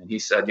bottom. And he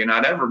said,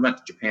 I'd never been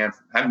to Japan.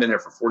 I haven't been there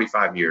for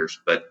 45 years,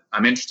 but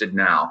I'm interested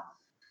now.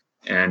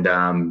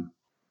 And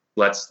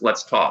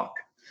let's talk.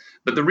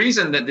 But the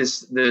reason that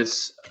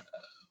this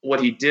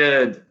what he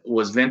did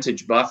was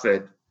vintage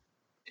Buffett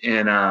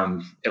in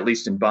at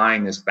least in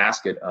buying this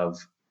basket of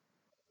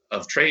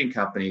trading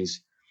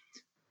companies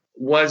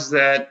was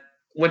that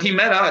when he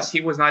met us,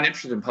 he was not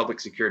interested in public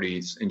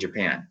securities in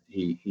Japan.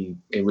 He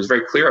was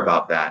very clear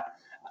about that.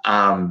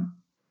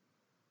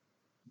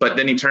 But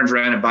then he turns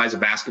around and buys a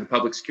basket of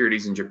public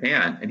securities in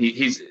Japan. And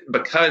he's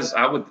because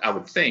I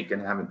would think,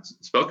 and I haven't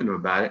spoken to him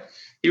about it,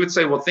 he would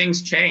say, well,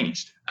 things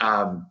changed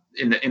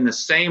in the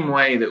same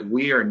way that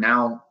we are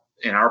now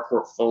in our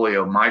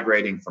portfolio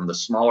migrating from the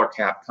smaller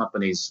cap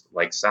companies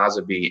like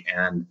Sazabe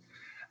and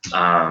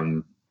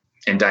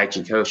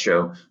Daiichi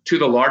Kosho to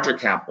the larger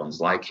cap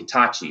ones like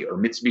Hitachi or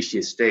Mitsubishi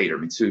Estate or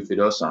Mitsui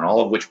Fudosan, all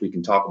of which we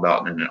can talk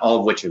about, and all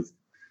of which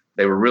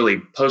they were really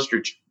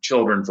poster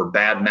children for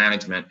bad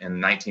management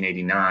in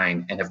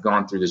 1989 and have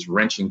gone through this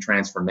wrenching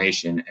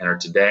transformation and are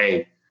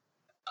today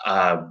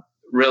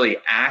really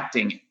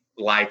acting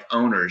like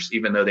owners,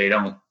 even though they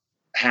don't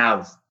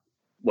have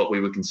what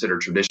we would consider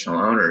traditional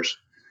owners.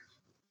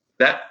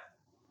 That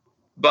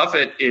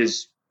Buffett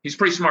he's a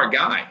pretty smart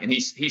guy. And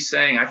he's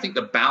saying, I think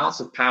the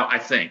balance of power, I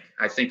think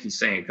he's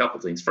saying a couple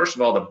things. First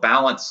of all, the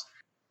balance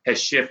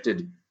has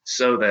shifted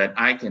so that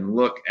I can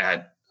look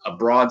at a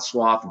broad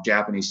swath of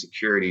Japanese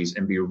securities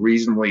and be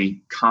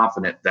reasonably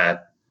confident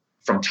that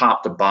from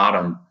top to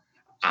bottom,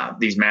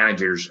 these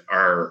managers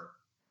are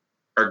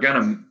going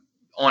to,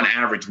 on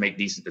average, make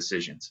decent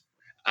decisions.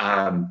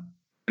 And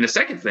the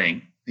second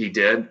thing he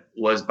did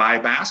was buy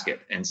a basket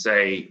and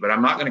say, but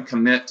I'm not going to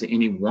commit to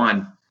any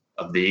one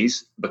of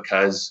these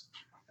because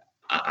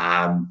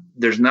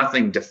there's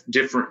nothing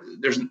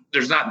different.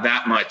 There's not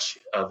that much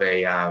of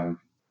a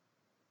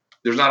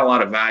there's not a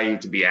lot of value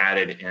to be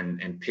added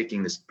in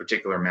picking this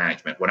particular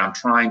management. What I'm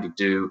trying to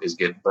do is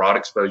get broad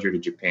exposure to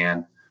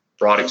Japan,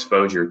 broad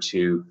exposure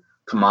to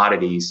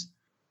commodities,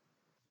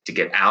 to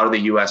get out of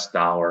the US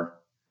dollar.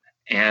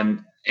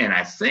 And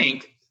I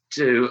think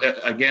to,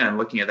 again,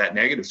 looking at that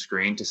negative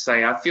screen, to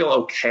say I feel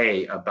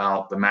okay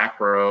about the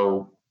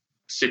macro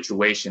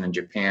situation in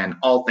Japan,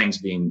 all things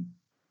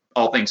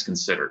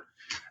considered.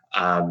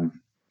 And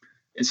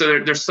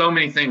so there's so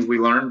many things we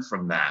learned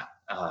from that.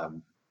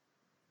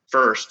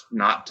 First,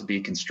 not to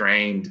be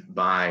constrained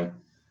by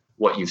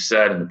what you've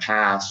said in the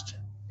past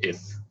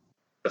if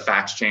the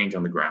facts change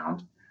on the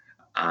ground.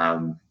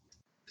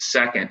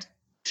 Second,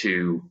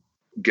 to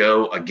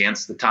go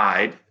against the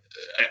tide,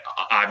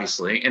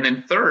 obviously. And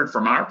then third,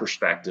 from our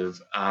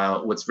perspective,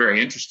 what's very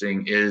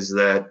interesting is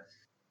that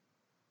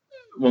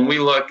when we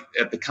look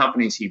at the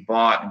companies he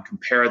bought and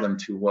compare them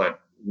to what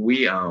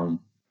we own,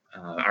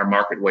 our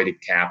market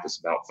weighted cap is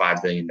about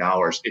 $5 billion.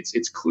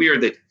 It's clear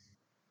that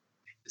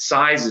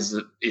size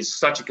is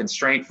such a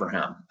constraint for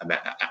him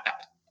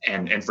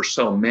and for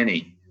so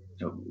many.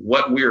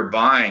 What we're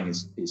buying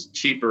is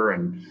cheaper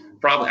and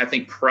probably, I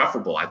think,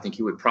 preferable. I think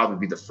he would probably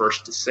be the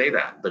first to say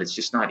that, but it's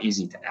just not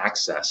easy to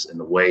access in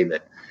the way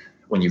that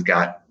when you've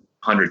got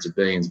hundreds of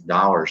billions of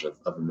dollars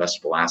of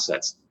investable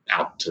assets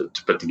out to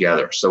put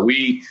together. So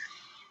we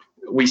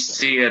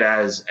see it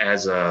as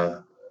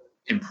a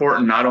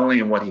important not only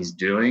in what he's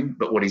doing,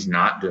 but what he's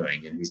not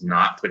doing. And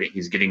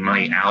he's getting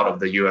money out of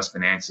the U.S.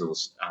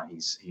 financials.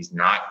 He's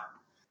not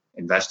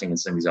investing in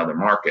some of these other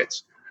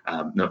markets,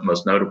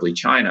 most notably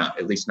China,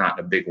 at least not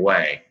in a big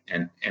way.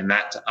 And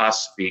that to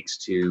us speaks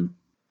to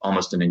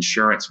almost an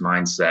insurance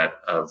mindset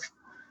of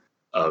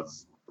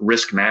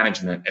risk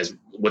management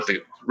with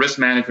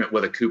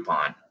a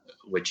coupon,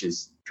 which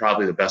is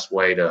probably the best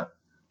way to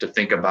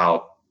think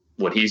about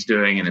what he's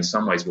doing, and in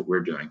some ways what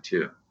we're doing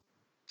too.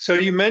 So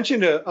you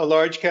mentioned a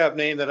large cap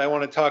name that I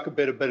want to talk a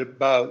bit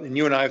about, and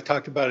you and I have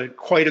talked about it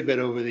quite a bit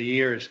over the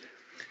years.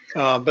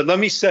 But let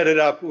me set it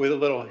up with a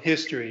little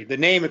history. The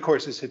name, of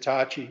course, is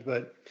Hitachi,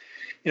 but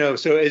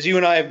so as you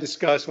and I have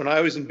discussed, when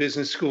I was in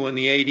business school in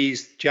the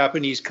 80s,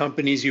 Japanese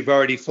companies, you've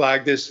already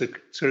flagged this, that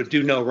sort of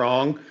do no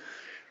wrong.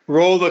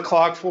 Roll the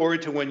clock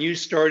forward to when you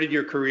started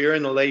your career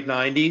in the late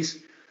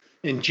 90s,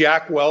 and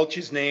Jack Welch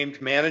is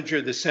named Manager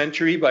of the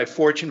Century by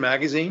Fortune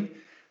magazine.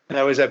 And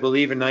that was, I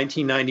believe, in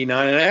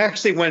 1999. And I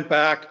actually went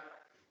back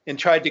and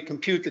tried to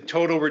compute the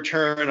total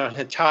return on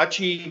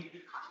Hitachi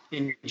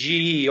and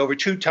GE over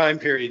 2 time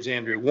periods,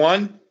 Andrew.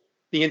 One,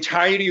 the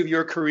entirety of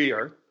your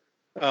career.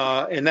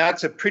 And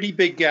that's a pretty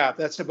big gap.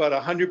 That's about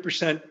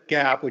 100%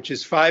 gap, which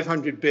is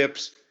 500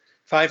 bips,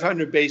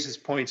 500 basis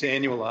points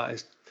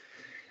annualized.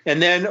 And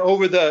then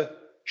over the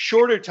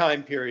shorter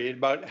time period,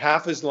 about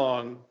half as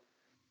long,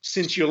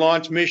 since you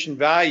launched Mission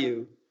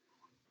Value,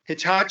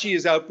 Hitachi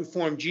has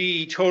outperformed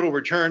GE total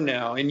return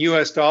now in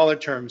US dollar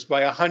terms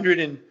by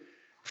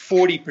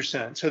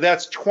 140%. So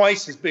that's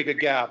twice as big a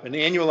gap, an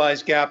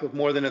annualized gap of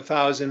more than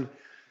 1,000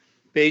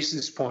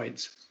 basis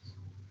points.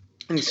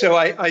 And so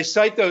I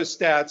cite those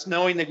stats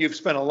knowing that you've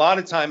spent a lot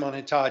of time on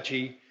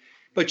Hitachi,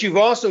 but you've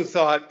also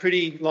thought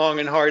pretty long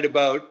and hard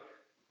about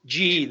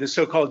GE, the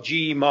so-called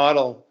GE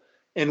model,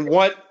 and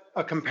what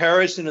a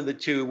comparison of the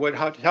two, what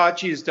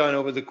Hitachi has done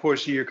over the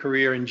course of your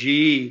career in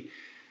GE,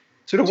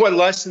 sort of what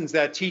lessons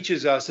that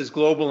teaches us as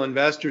global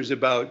investors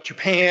about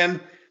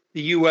Japan,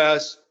 the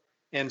US,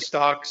 and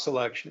stock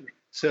selection.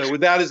 So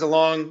with that as a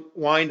long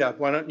wind-up,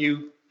 why don't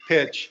you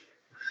pitch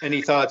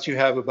any thoughts you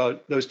have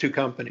about those two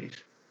companies?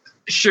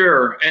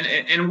 Sure.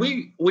 And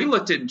we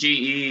looked at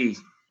GE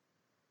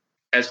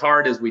as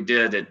hard as we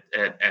did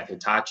at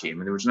Hitachi. I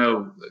mean, there was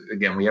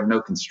we have no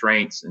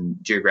constraints and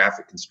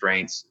geographic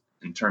constraints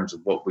in terms of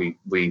what we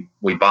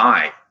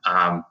buy.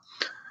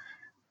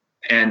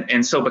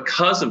 And so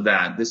because of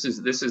that, this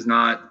is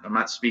not, I'm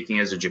not speaking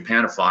as a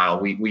Japanophile.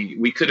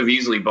 We could have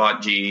easily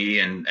bought GE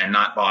and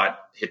not bought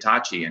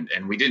Hitachi,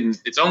 and we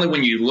didn't. It's only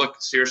when you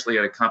look seriously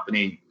at a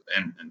company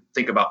and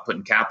think about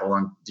putting capital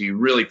on, do you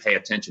really pay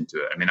attention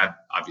to it? I mean, I've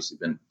obviously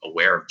been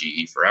aware of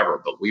GE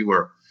forever, but we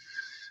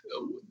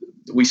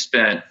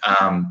spent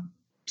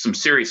some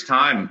serious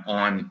time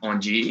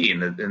on GE,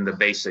 and the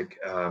basic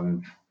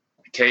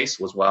case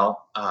was,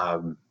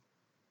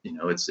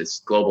 it's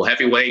global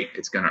heavyweight.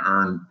 It's going to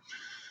earn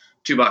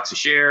 $2 a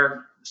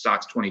share.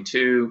 Stock's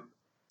 22.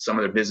 Some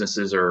of their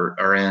businesses are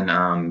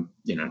under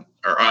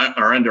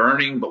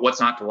earning, but what's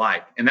not to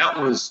like? And that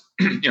was,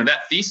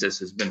 that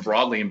thesis was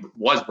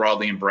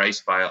broadly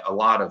embraced by a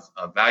lot of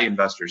value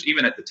investors,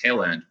 even at the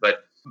tail end.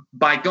 But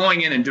by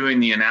going in and doing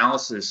the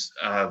analysis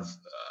of,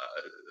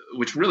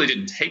 which really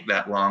didn't take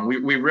that long,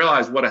 we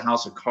realized what a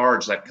house of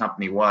cards that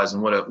company was,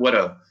 and what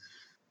a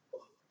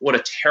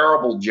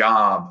terrible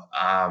job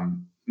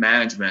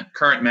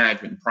current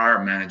management and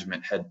prior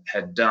management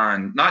had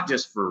done, not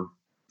just for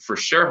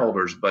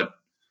shareholders, but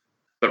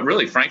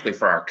really, frankly,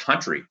 for our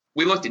country.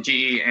 We looked at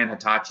GE and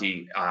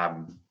Hitachi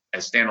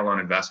as standalone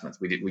investments.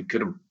 We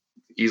could have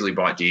easily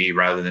bought GE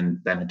rather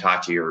than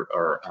Hitachi,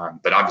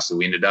 but obviously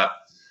we ended up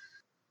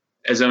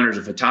as owners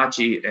of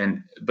Hitachi.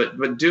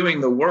 But doing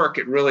the work,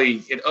 it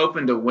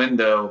opened a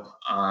window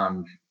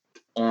on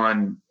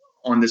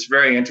this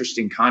very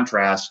interesting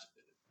contrast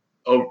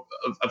of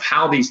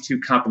how these two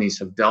companies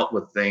have dealt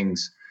with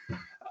things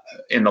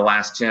in the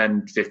last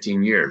 10,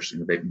 15 years.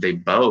 They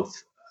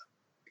both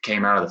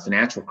came out of the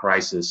financial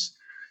crisis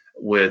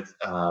with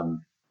a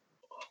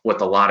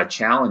lot of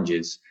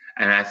challenges.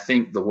 And I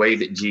think the way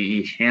that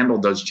GE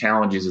handled those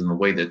challenges and the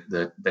way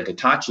that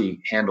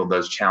Hitachi handled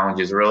those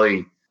challenges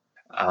really,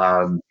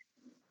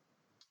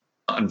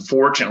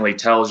 unfortunately,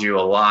 tells you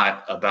a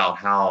lot about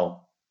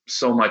how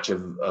so much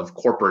of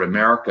corporate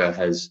America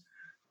has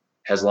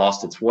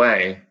lost its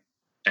way.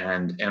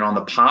 And on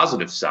the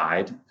positive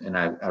side, and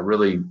I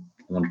really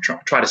want to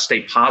try to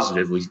stay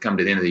positive. We come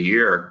to the end of the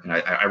year, and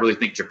I really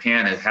think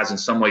Japan has in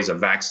some ways a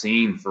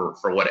vaccine for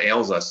what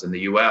ails us in the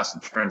U.S.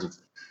 in terms of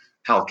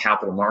how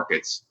capital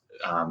markets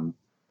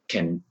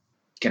can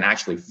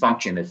actually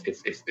function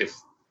if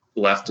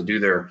left to do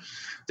their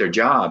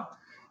job.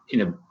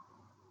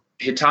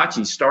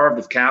 Hitachi, starved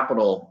of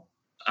capital,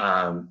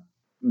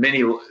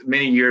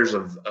 many years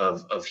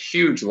of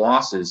huge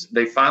losses.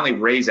 They finally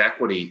raised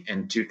equity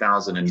in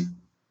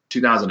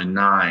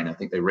 2009. I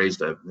think they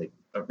raised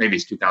maybe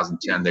it's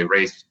 2010. They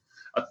raised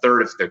a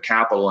third of their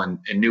capital in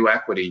new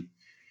equity,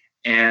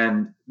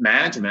 and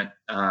management.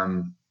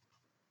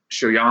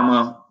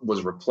 Shoyama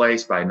was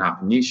replaced by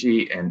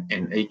Nakanishi, and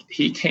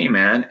he came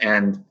in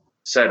and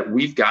said,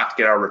 "We've got to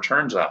get our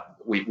returns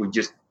up.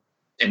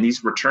 And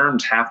these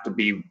returns have to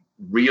be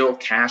real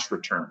cash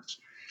returns."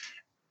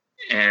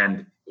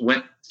 And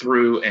went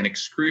through an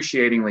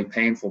excruciatingly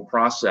painful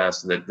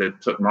process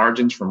that took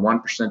margins from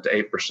 1% to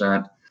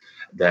 8%,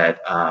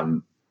 that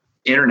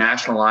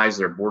internationalized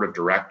their board of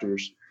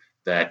directors,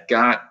 that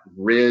got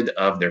rid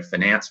of their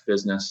finance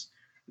business,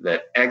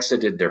 that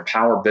exited their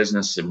power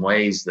business in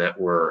ways that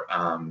were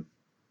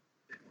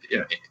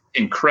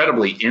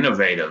incredibly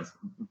innovative,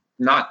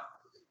 not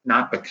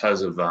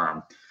because of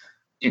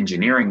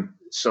engineering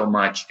so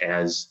much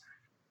as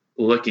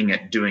looking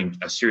at doing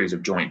a series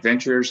of joint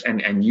ventures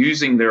and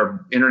using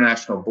their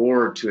international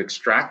board to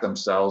extract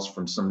themselves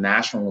from some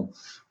national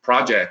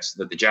projects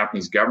that the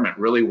Japanese government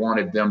really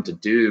wanted them to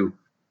do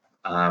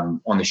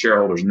on the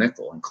shareholders'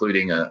 nickel,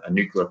 including a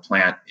nuclear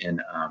plant in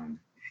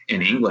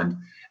England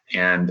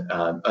and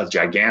a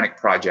gigantic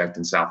project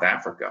in South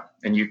Africa.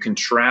 And you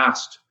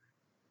contrast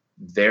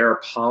their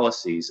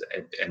policies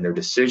and their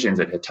decisions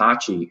at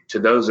Hitachi to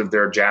those of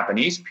their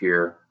Japanese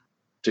peer,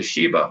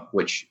 Toshiba,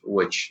 which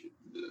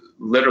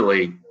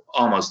literally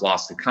almost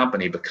lost the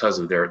company because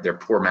of their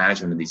poor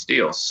management of these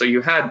deals. So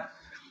you had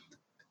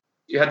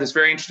this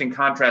very interesting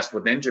contrast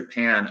within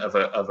Japan of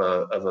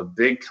a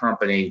big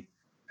company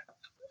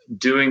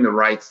doing the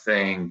right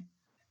thing,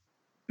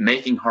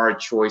 making hard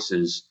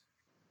choices,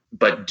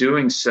 but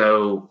doing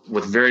so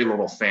with very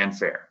little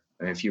fanfare.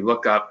 And if you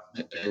look up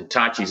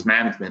Hitachi's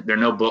management, there are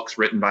no books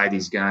written by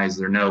these guys.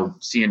 There are no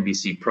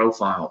CNBC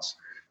profiles.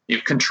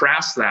 You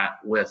contrast that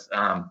with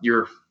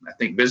your, I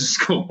think, business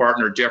school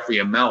partner, Jeffrey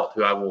Immelt,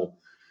 who I will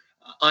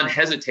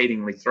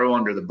unhesitatingly throw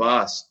under the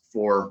bus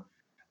for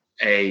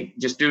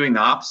just doing the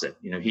opposite.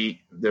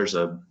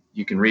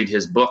 You can read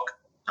his book,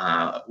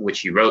 which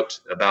he wrote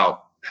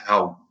about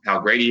how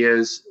great he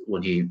is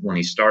when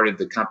he started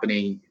the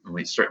company,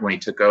 when he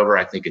took over,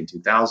 I think in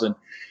 2000.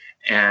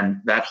 And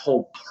that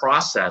whole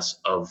process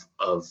of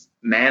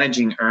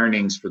managing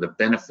earnings for the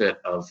benefit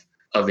of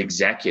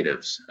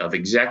executives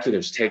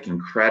taking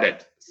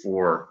credit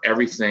for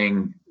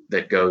everything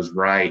that goes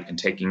right and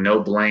taking no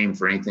blame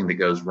for anything that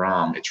goes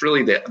wrong. It's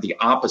really the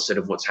opposite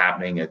of what's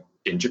happening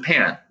in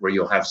Japan, where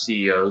you'll have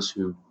CEOs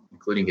who,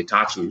 including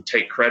Hitachi, who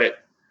take credit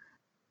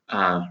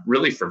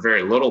really for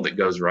very little that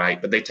goes right,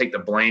 but they take the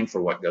blame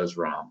for what goes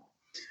wrong.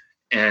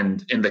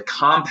 And the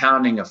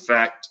compounding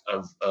effect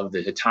of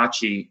the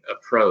Hitachi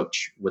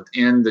approach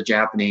within the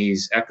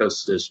Japanese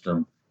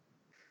ecosystem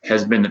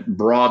has been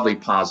broadly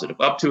positive,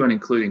 up to and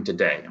including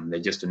today. I mean, they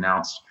just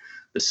announced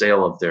the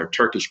sale of their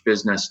Turkish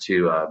business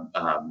to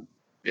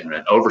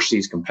an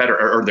overseas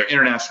competitor, or their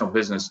international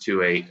business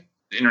to a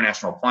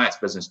international appliance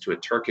business to a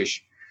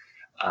Turkish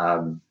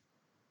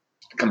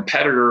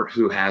competitor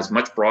who has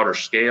much broader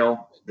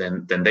scale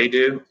than they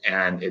do,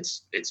 and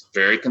it's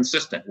very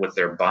consistent with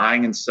their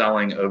buying and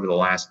selling over the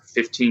last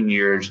 15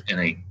 years in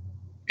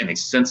a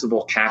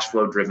sensible cash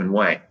flow driven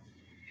way.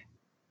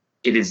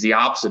 It is the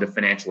opposite of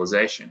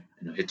financialization.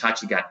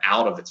 Hitachi got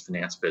out of its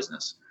finance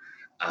business.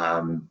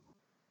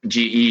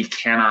 GE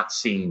cannot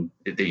seem,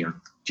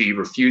 GE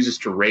refuses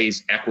to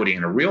raise equity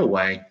in a real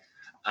way,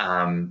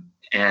 and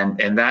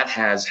that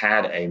has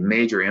had a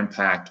major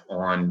impact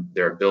on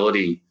their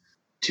ability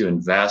to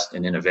invest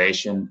in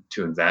innovation,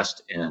 to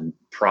invest in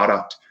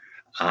product.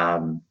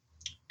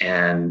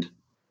 And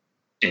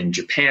in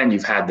Japan,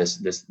 you've had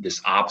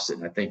this opposite.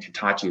 And I think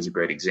Hitachi is a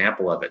great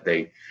example of it.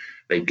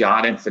 They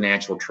got in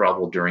financial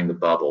trouble during the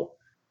bubble,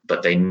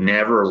 but they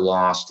never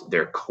lost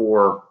their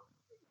core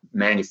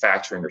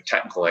manufacturing or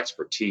technical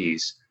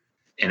expertise.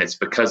 And it's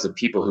because the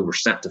people who were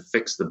sent to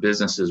fix the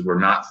businesses were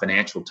not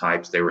financial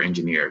types, they were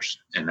engineers.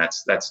 And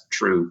that's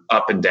true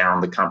up and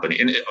down the company.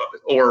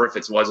 Or if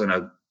it wasn't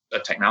a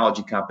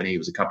technology company, it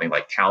was a company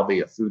like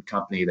Calbee, a food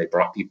company. They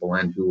brought people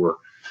in who were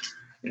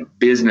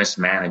business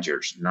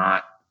managers,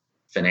 not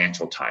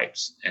financial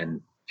types.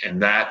 And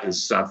that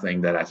is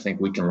something that I think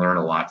we can learn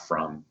a lot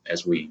from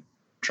as we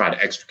try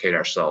to extricate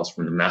ourselves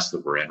from the mess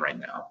that we're in right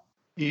now.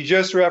 You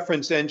just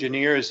referenced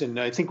engineers, and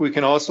I think we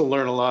can also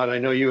learn a lot. I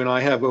know you and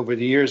I have over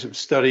the years of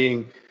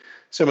studying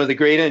some of the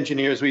great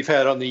engineers we've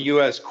had on the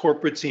U.S.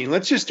 corporate scene.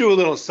 Let's just do a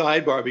little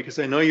sidebar, because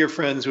I know you're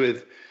friends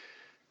with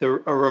a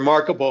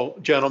remarkable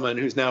gentleman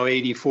who's now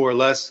 84,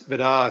 Les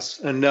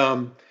Vidas,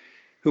 and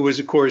who was,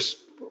 of course,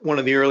 one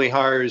of the early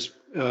hires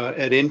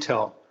at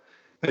Intel.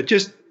 But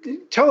just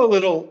tell a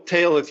little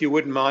tale, if you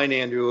wouldn't mind,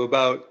 Andrew,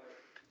 about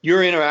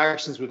your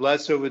interactions with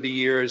Les over the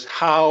years,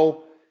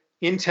 how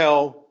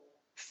Intel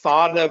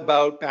thought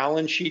about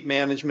balance sheet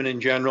management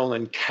in general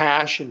and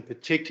cash in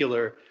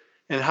particular,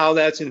 and how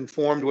that's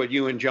informed what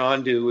you and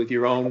John do with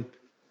your own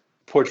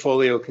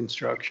portfolio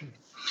construction.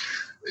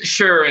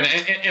 Sure,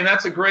 and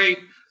that's a great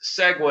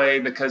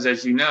segue, because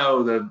as you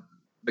know,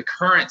 the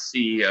current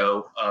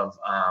CEO of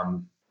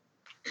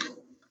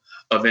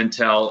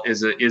Intel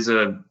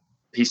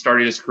he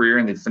started his career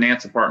in the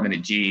finance department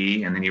at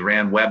GE, and then he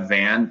ran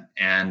Webvan,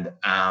 and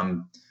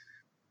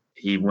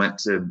he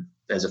went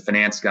as a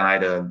finance guy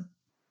to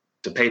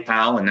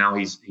PayPal, and now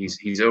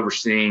he's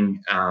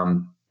overseeing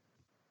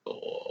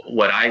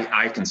what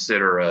I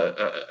consider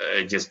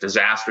a just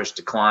disastrous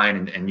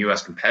decline in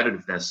U.S.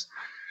 competitiveness,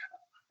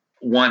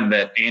 one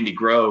that Andy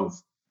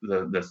Grove,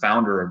 the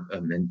founder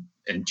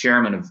and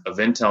chairman of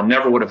Intel,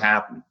 never would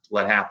have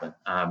let happen.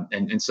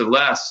 And so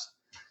Les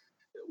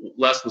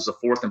was the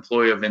fourth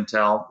employee of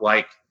Intel.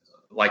 Like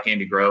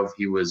Andy Grove,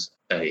 he was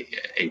a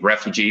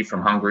refugee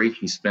from Hungary.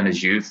 He spent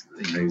his youth,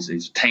 he's a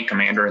tank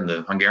commander in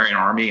the Hungarian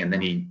army, and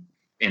then he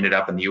ended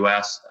up in the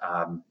U.S.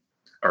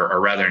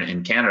 or rather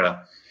in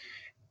Canada.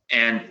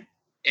 And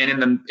in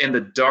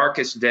the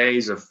darkest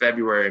days of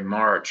February and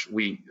March,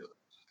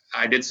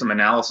 I did some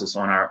analysis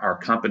on our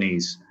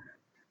companies,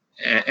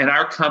 and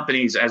our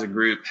companies as a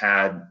group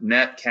had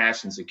net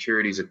cash and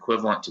securities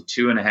equivalent to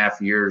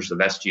 2.5 years of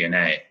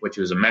SG&A, which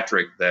was a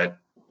metric that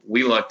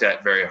we looked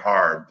at very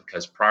hard,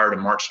 because prior to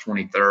March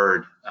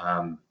 23rd,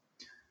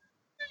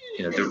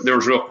 there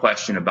was real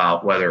question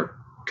about whether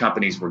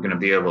companies were going to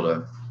be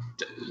able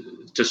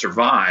to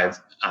survive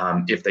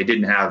if they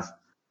didn't have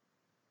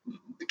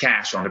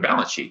cash on the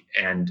balance sheet.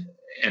 And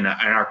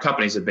our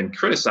companies have been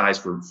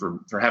criticized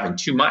for having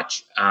too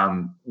much.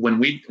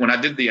 When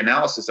I did the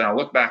analysis, and I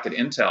look back at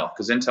Intel,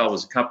 because Intel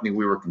was a company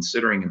we were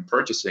considering and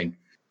purchasing,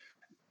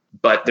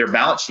 but their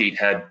balance sheet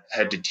had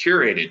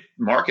deteriorated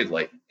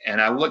markedly. And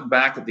I look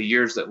back at the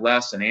years that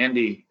Les and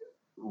Andy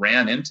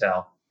ran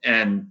Intel,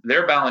 and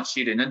their balance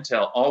sheet in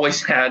Intel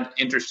always had,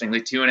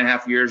 interestingly,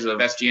 2.5 years of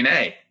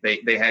SG&A.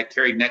 They had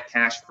carried net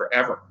cash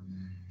forever.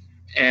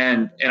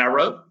 And I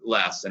wrote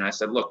Les, and I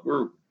said, look,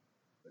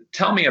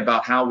 tell me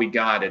about how we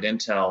got at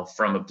Intel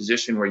from a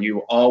position where you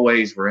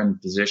always were in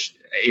position,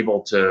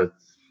 able to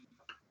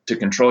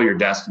control your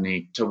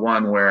destiny, to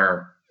one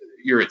where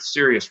you're at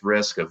serious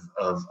risk of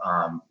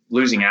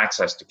losing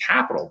access to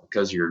capital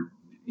because your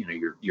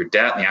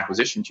debt and the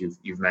acquisitions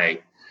you've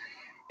made.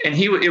 And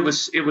it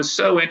was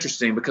so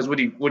interesting, because what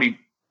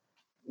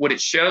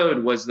it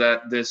showed was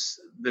that this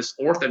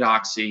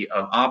orthodoxy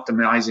of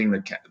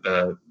optimizing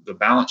the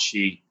balance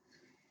sheet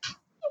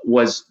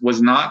was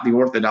not the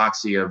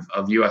orthodoxy of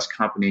U.S.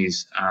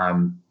 companies,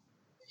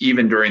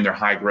 even during their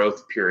high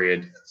growth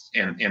period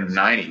in the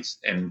 90s.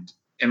 And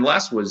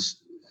Les was,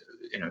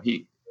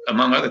 he,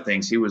 among other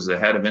things, he was the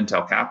head of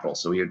Intel Capital,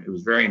 so he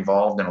was very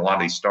involved in a lot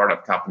of these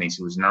startup companies.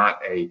 He was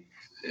not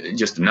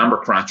just a number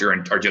cruncher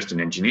or just an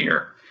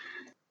engineer.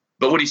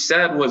 But what he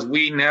said was,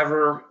 we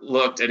never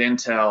looked at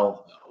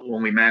Intel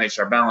when we managed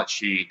our balance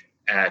sheet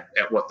at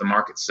what the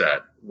market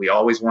said. We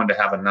always wanted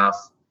to have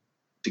enough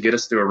to get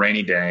us through a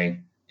rainy day,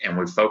 and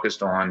we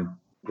focused on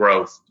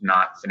growth,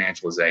 not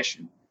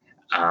financialization.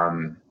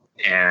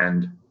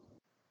 And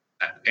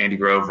Andy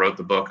Grove wrote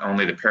the book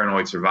Only the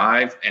Paranoid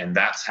Survive, and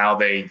that's how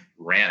they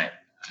ran it.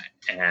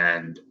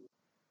 And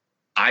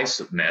I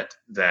submit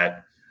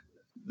that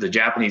the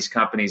Japanese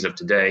companies of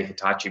today,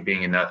 Hitachi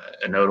being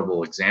a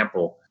notable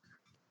example,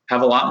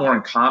 have a lot more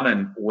in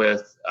common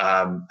with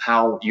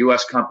how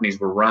U.S. companies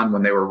were run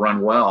when they were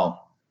run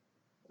well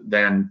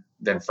than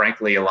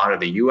frankly a lot of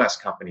the U.S.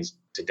 companies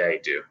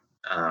today do.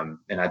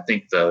 And I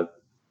think the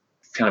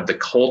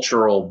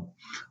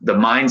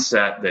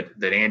mindset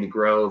that Andy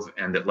Grove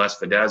and that Les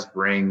Fedez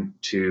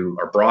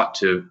brought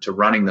to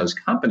running those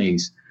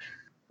companies,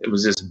 it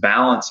was this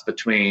balance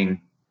between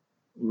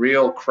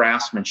real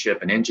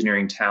craftsmanship and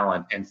engineering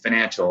talent and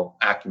financial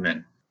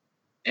acumen.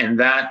 And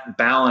that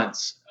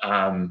balance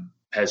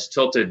has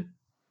tilted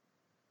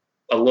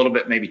a little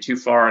bit maybe too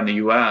far in the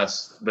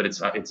U.S., but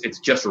it's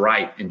just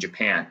right in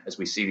Japan, as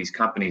we see these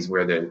companies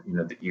where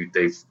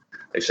they've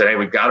said, hey,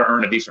 we've got to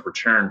earn a decent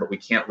return, but we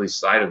can't lose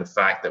sight of the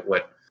fact that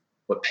what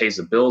pays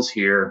the bills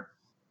here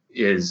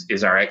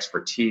is our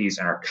expertise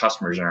and our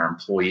customers and our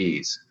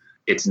employees.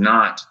 It's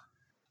not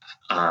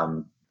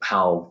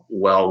how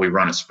well we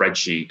run a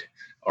spreadsheet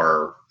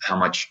or how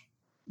much,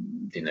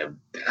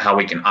 how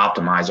we can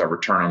optimize our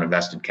return on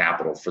invested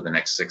capital for the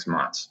next 6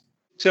 months.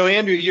 So,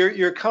 Andrew,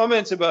 your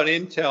comments about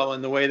Intel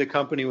and the way the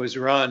company was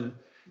run,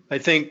 I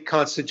think,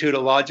 constitute a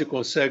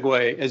logical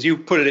segue, as you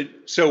put it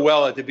so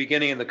well at the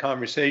beginning of the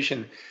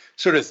conversation,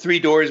 sort of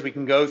 3 doors we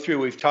can go through.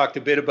 We've talked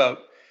a bit about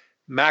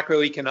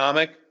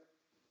macroeconomic.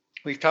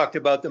 We've talked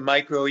about the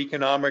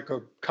microeconomic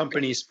or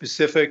company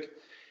specific.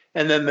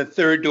 And then the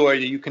third door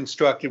that you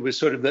constructed was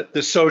sort of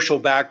the social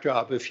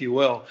backdrop, if you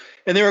will.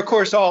 And they're, of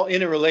course, all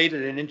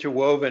interrelated and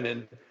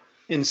interwoven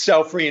and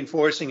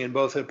self-reinforcing in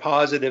both a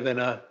positive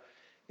and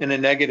in a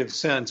negative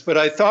sense. But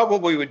I thought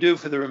what we would do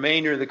for the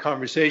remainder of the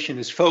conversation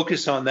is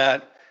focus on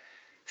that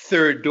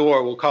third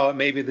door. We'll call it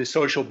maybe the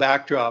social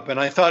backdrop. And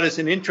I thought, as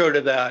an intro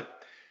to that,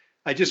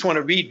 I just want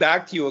to read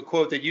back to you a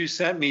quote that you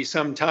sent me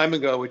some time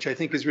ago, which I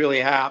think is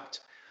really apt.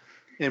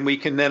 And we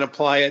can then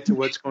apply it to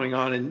what's going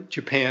on in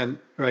Japan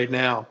right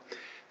now.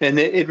 And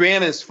it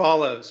ran as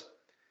follows.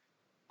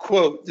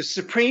 Quote, the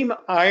supreme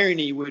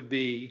irony would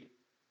be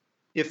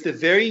if the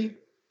very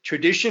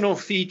traditional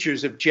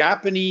features of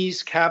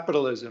Japanese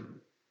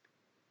capitalism,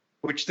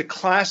 which the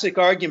classic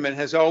argument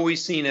has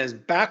always seen as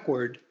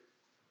backward,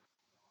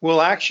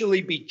 will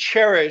actually be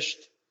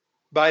cherished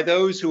by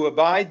those who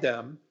abide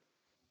them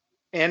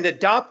and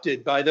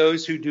adopted by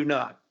those who do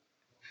not.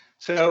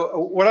 So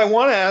what I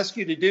want to ask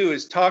you to do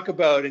is talk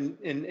about, and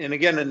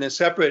again, in a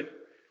separate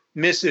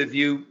missive,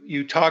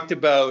 you talked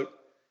about,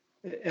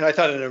 and I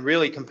thought in a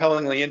really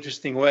compellingly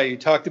interesting way, you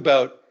talked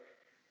about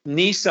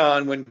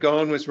Nissan when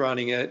Ghosn was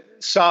running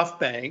it,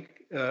 SoftBank,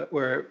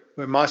 where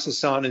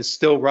Masa-san is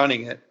still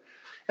running it,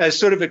 as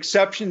sort of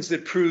exceptions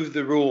that prove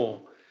the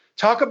rule.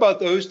 Talk about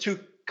those 2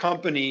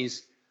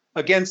 companies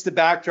against the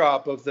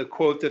backdrop of the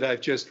quote that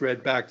I've just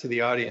read back to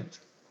the audience.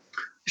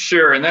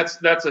 Sure, and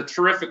that's a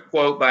terrific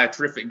quote by a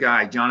terrific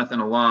guy, Jonathan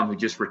Alum, who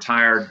just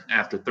retired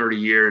after 30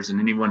 years. And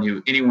anyone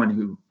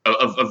who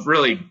of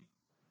really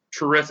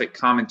terrific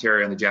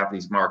commentary on the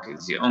Japanese market.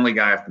 He's the only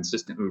guy I've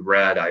consistently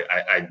read.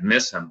 I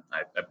miss him.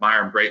 I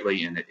admire him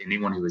greatly. And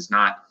anyone who is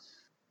not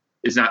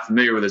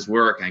familiar with his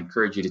work, I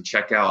encourage you to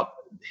check out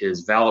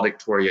his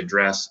valedictory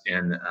address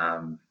in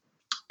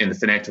the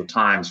Financial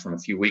Times from a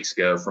few weeks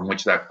ago, from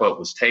which that quote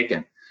was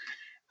taken.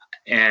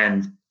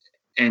 And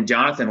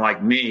Jonathan,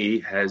 like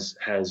me, has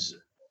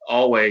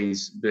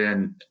always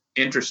been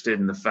interested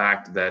in the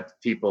fact that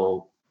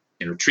people,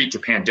 treat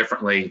Japan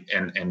differently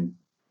and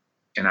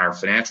in our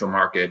financial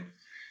market,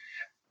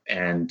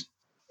 and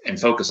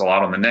focus a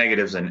lot on the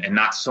negatives and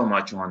not so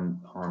much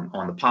on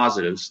the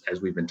positives, as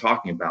we've been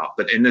talking about.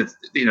 But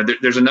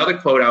there's another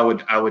quote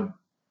I would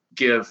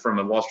give from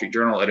a Wall Street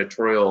Journal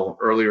editorial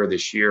earlier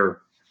this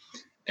year,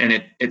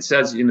 and it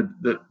says,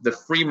 the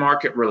free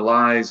market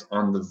relies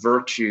on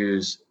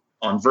virtues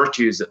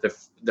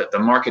that the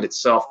market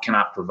itself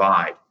cannot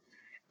provide.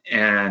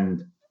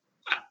 And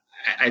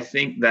I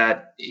think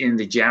that in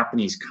the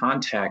Japanese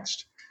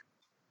context,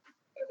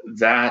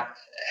 that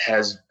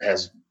has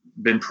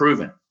been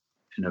proven.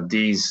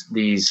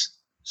 These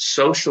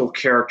social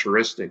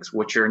characteristics,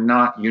 which are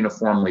not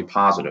uniformly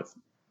positive,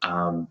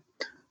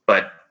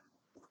 but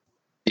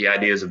the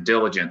ideas of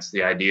diligence,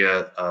 the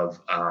idea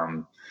of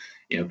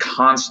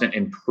constant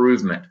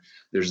improvement.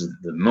 There's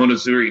the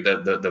monozuri,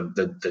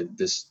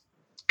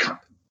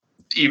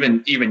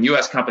 even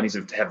U.S. companies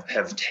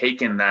have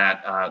taken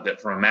that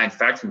from a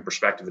manufacturing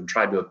perspective and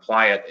tried to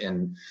apply it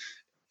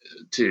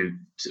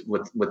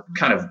with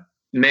kind of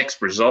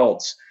mixed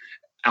results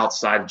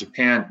outside of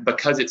Japan,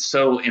 because it's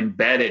so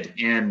embedded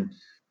in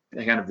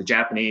kind of the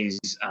Japanese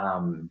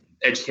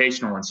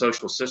educational and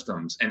social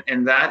systems,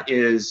 and that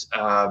is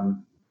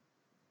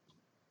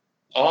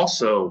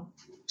also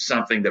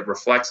something that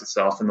reflects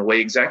itself in the way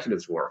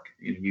executives work.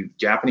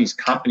 Japanese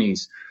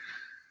companies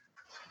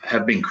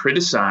have been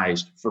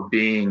criticized for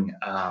being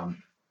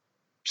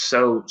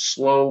so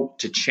slow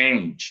to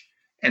change,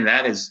 and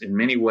that is in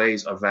many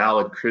ways a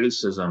valid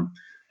criticism.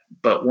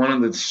 But one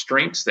of the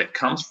strengths that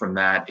comes from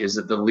that is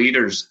that the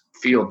leaders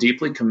feel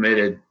deeply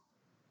committed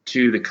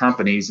to the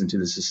companies and to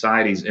the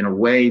societies in a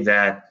way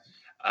that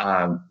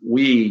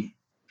we,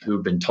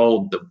 who've been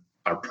told that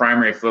our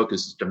primary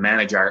focus is to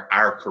manage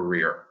our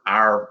career,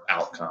 our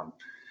outcome,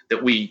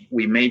 that we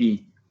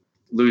maybe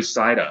lose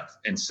sight of.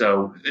 And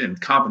so,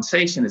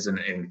 compensation is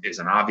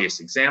an obvious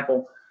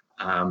example.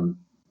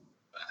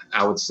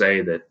 I would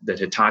say that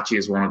Hitachi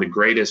is one of the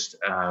greatest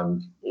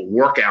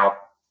workout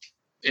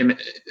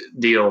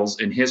deals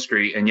in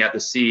history, and yet the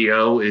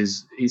CEO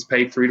he's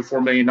paid $3 to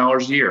 $4 million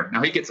a year.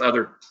 Now, he gets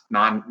other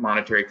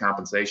non-monetary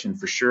compensation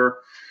for sure,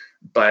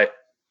 but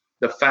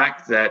the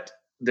fact that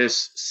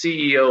this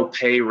CEO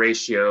pay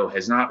ratio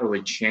has not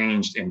really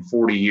changed in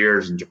 40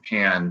 years in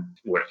Japan,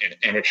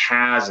 and it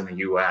has in the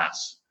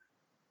U.S.,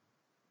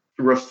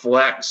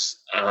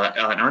 reflects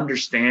an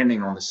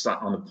understanding on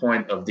the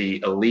point of the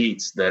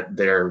elites that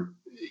they're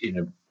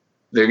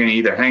going to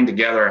either hang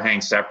together or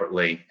hang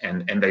separately,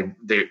 and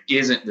there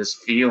isn't this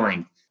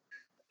feeling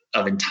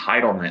of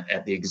entitlement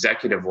at the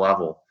executive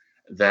level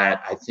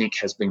that I think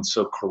has been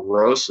so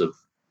corrosive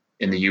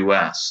in the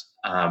U.S.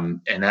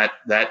 And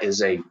that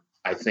is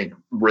I think,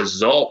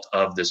 result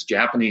of this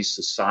Japanese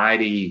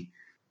society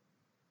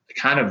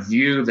kind of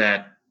view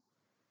that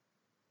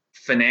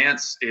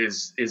finance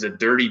is a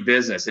dirty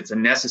business. It's a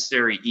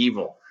necessary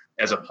evil,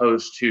 as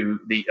opposed to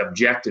the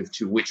objective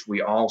to which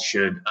we all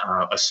should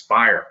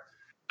aspire.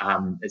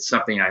 It's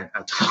something I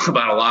talk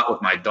about a lot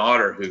with my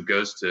daughter, who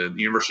goes to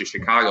the University of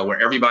Chicago,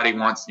 where everybody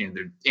wants,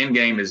 their end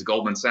game is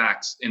Goldman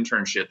Sachs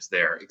internships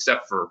there,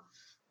 except for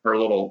her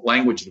little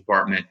language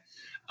department.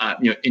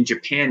 In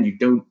Japan, you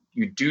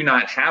do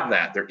not have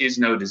that. There is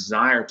no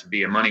desire to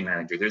be a money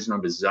manager. There's no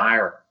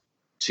desire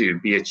to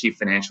be a chief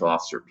financial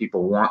officer.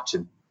 People want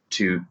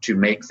to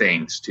make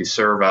things, to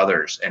serve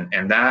others,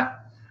 and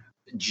that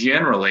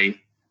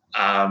generally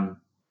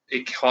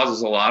it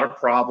causes a lot of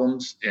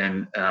problems,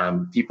 and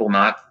people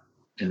not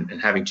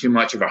and having too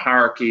much of a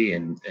hierarchy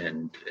and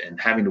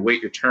having to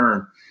wait your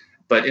turn.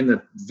 But in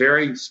the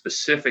very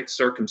specific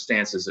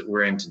circumstances that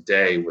we're in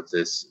today, with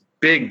this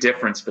big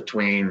difference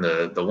between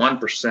the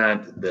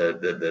 1%,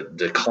 the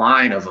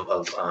decline of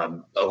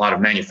a lot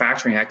of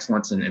manufacturing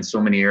excellence in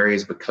so many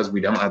areas because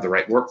we don't have the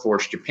right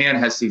workforce, Japan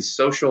has these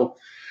social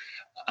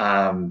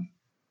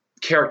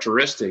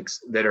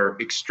characteristics that are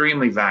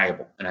extremely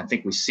valuable. And I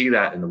think we see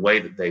that in the way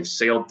that they've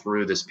sailed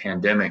through this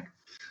pandemic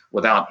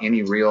without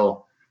any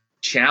real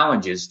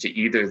challenges to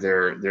either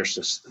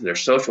their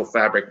social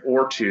fabric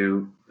or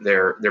to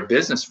their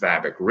business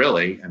fabric,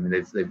 really. I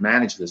mean, they've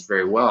managed this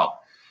very well.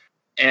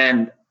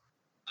 And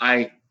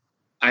I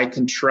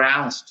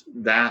contrast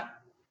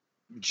that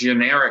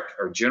generic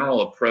or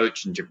general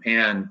approach in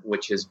Japan,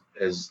 which has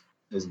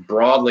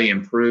broadly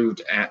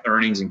improved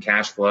earnings and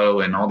cash flow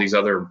and all these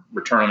other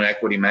return on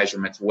equity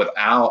measurements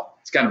without,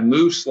 it's kind of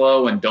move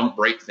slow and don't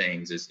break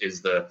things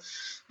is the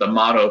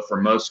motto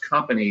for most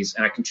companies.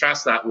 And I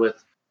contrast that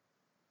with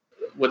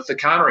with the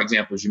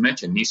counterexamples you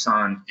mentioned,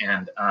 Nissan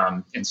and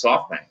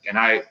SoftBank, and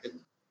I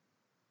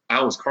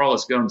was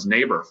Carlos Ghosn's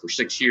neighbor for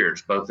 6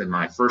 years, both in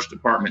my first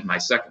apartment and my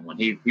second one.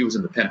 He was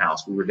in the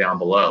penthouse. We were down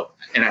below.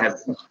 And I have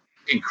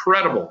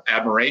incredible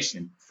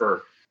admiration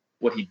for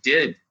what he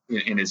did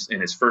in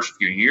his first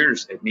few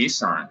years at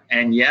Nissan.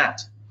 And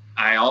yet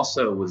I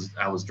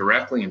was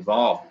directly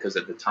involved because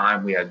at the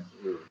time we were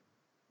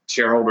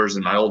shareholders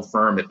in my old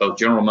firm at both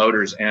General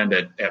Motors and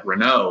at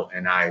Renault.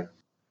 And I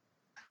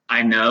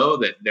know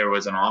that there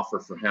was an offer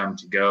for him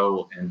to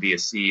go and be a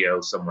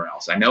CEO somewhere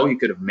else. I know he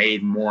could have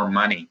made more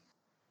money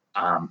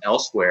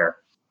elsewhere.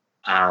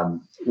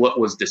 What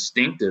was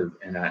distinctive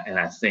and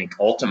I think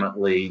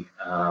ultimately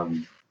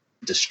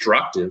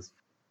destructive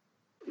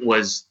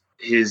was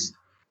his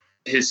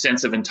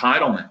sense of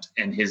entitlement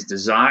and his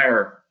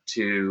desire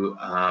to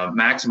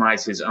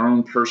maximize his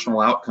own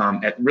personal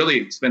outcome at really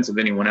expense of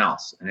anyone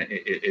else. And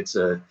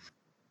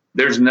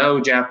there's no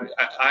Japanese.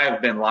 I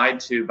have been lied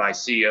to by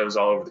CEOs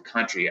all over the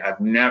country. I've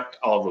never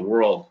all over the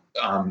world,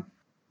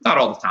 not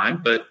all the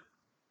time, but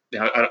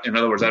in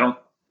other words, I don't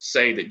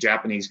say that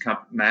Japanese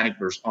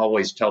managers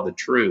always tell the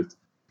truth,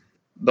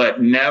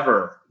 but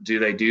never do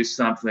they do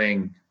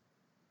something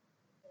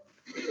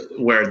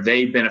where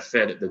they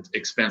benefit at the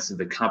expense of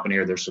the company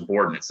or their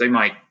subordinates. They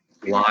might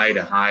lie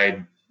to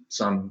hide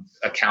some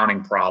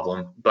accounting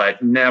problem,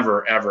 but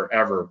never, ever,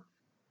 ever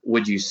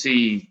would you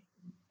see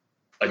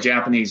a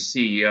Japanese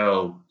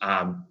CEO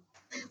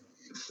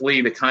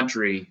flee the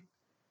country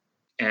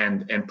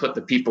and put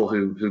the people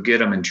who get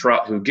them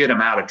who get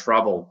them out of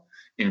trouble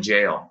in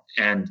jail.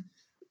 And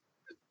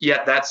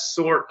yet that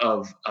sort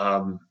of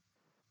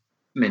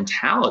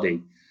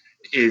mentality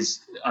is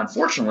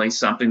unfortunately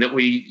something that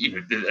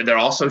that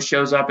also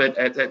shows up at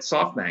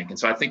SoftBank. And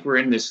so I think we're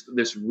in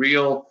this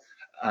real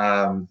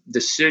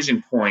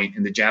decision point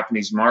in the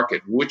Japanese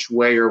market. Which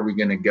way are we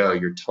going to go?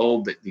 You're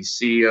told that these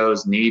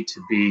CEOs need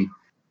to be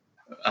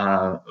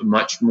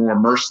much more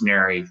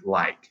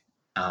mercenary-like.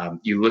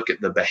 You look at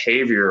the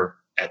behavior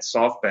at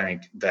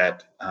SoftBank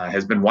that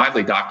has been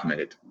widely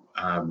documented.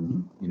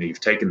 You've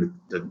taken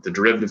the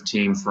derivative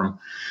team from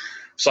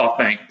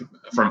SoftBank,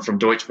 from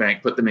Deutsche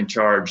Bank, put them in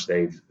charge.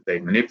 They've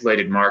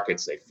manipulated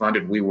markets. They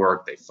funded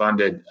WeWork. They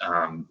funded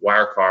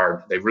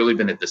Wirecard. They've really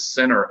been at the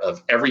center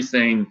of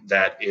everything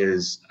that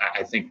is,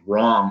 I think,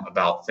 wrong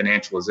about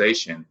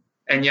financialization.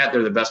 And yet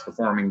they're the best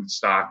performing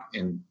stock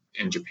in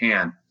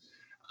Japan.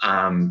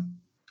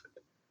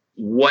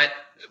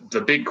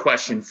 The big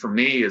question for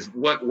me is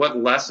what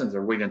lessons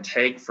are we going to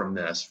take from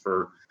this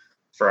for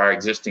our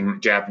existing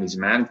Japanese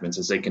managements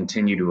as they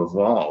continue to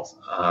evolve?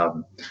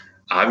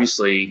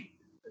 Obviously,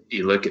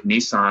 you look at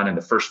Nissan in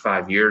the first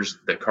 5 years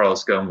that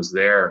Carlos Ghosn was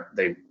there,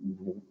 they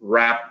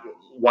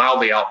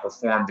wildly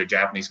outperformed the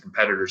Japanese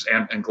competitors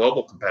and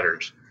global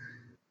competitors.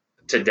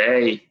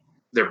 Today,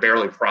 they're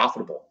barely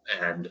profitable,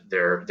 and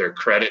their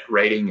credit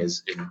rating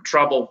is in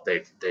trouble.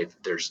 And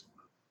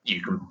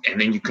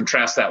then you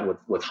contrast that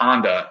with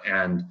Honda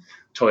and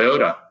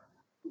Toyota,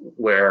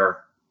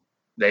 where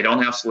they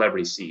don't have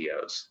celebrity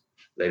CEOs.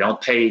 They don't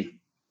pay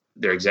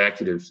their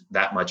executives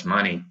that much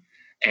money,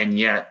 and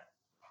yet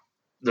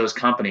those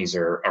companies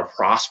are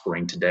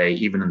prospering today,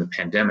 even in the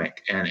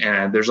pandemic.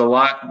 And there's a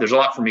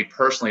lot for me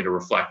personally to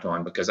reflect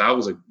on, because I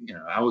was a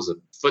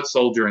foot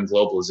soldier in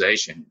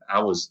globalization.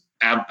 I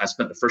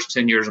spent the first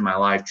 10 years of my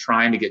life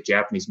trying to get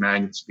Japanese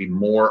management to be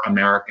more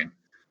American.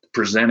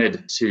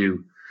 Presented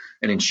to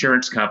an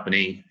insurance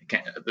company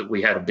that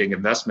we had a big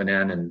investment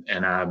in, and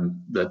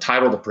the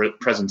title of the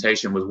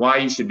presentation was "Why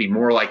You Should Be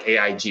More Like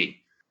AIG."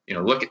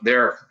 Look at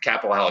their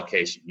capital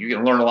allocation. You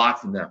can learn a lot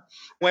from them.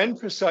 When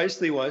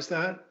precisely was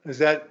that? Is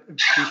that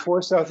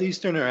before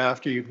Southeastern or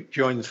after you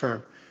joined the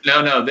firm?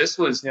 No. This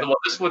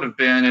would have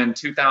been in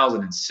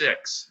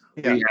 2006.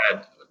 Yeah. We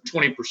had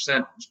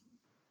 20%.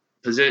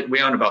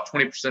 We owned about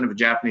 20% of a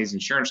Japanese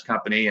insurance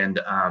company, and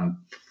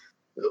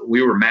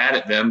we were mad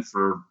at them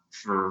for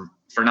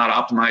not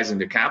optimizing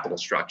their capital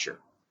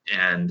structure.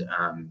 And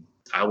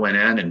I went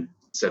in and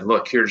said,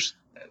 "Look, here's."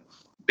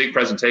 Big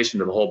presentation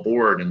to the whole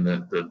board, and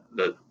the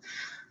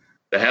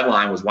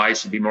headline was "Why You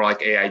Should Be More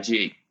Like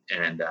AIG,"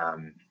 and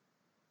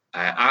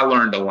I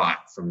learned a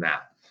lot from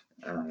that.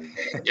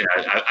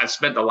 I've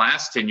spent the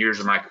last 10 years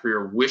of my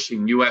career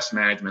wishing U.S.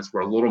 managements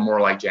were a little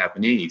more like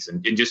Japanese,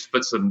 and just to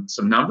put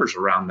some numbers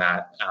around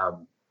that.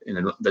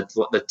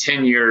 The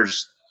 10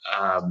 years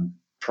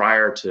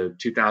prior to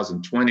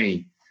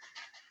 2020.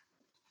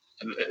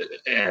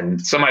 And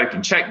somebody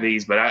can check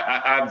these, but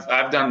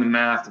I've done the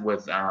math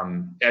with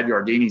Ed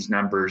Yardeni's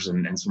numbers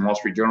and some Wall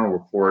Street Journal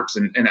reports,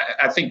 and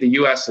I think the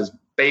U.S. has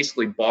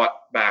basically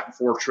bought back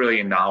 $4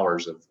 trillion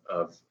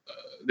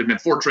there've been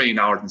 $4 trillion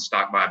in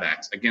stock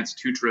buybacks against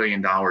 $2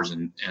 trillion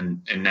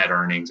in net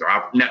earnings or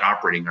net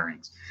operating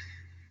earnings.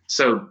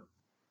 So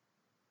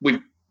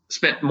we've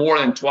spent more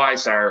than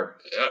twice our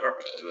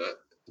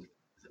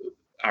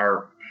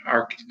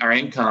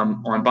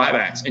income on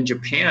buybacks. In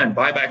Japan,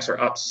 buybacks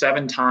are up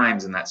 7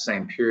 times in that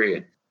same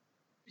period.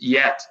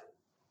 Yet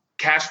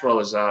cash flow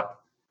is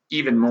up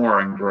even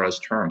more in gross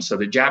terms. So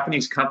the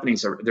Japanese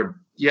companies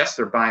yes,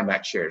 they're buying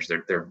back shares.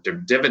 Their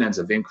dividends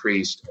have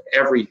increased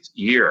every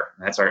year.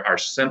 That's our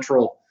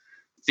central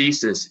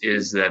thesis,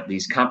 is that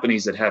these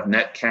companies that have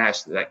net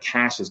cash, that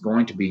cash is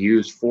going to be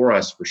used for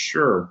us for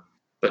sure,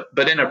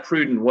 but in a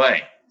prudent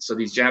way. So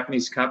these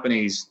Japanese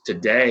companies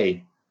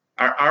today,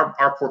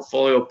 our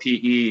portfolio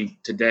PE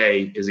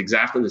today is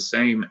exactly the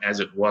same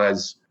as it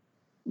was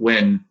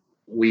when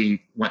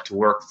we went to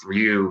work for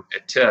you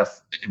at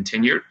TIFF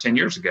 10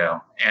 years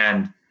ago.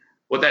 And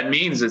what that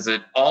means is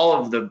that all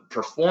of the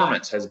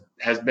performance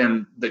has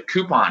been, the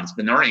coupons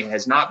been earning,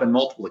 has not been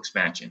multiple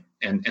expansion.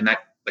 And that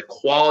the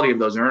quality of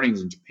those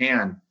earnings in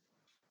Japan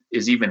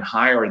is even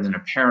higher than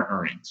apparent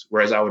earnings.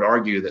 Whereas I would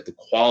argue that the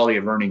quality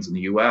of earnings in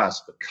the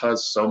US,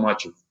 because so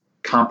much of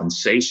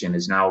compensation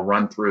is now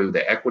run through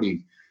the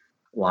equity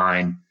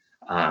line,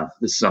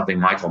 this is something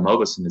Michael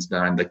Mauboussin has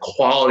done. The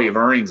quality of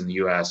earnings in the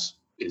US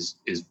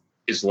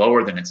is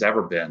lower than it's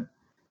ever been.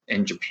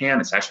 In Japan,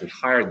 it's actually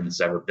higher than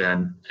it's ever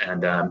been.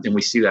 And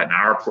we see that in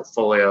our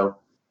portfolio.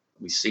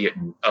 We see it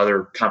in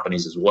other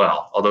companies as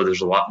well, although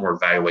there's a lot more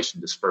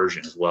valuation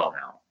dispersion as well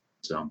now.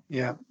 So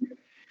yeah.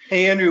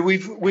 Hey, Andrew,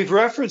 we've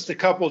referenced a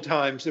couple of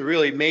times the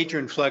really major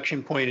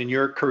inflection point in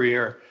your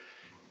career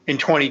in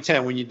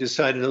 2010 when you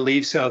decided to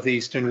leave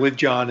Southeastern with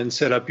John and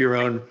set up your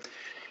own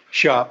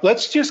shop.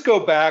 Let's just go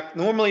back.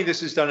 Normally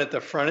this is done at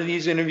the front of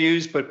these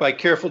interviews, but by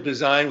careful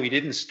design, we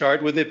didn't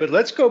start with it. But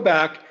let's go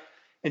back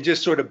and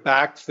just sort of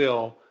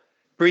backfill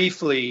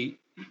briefly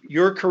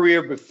your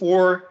career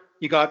before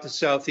you got to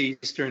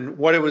Southeastern,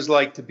 what it was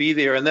like to be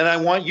there. And then I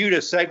want you to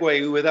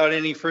segue, without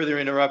any further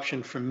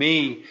interruption from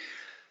me,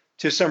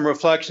 to some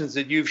reflections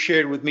that you've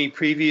shared with me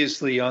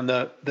previously on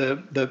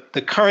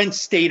the current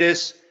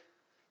status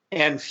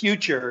and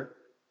future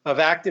of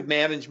active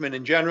management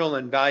in general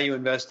and value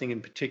investing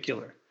in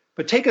particular.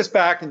 But take us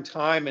back in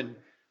time and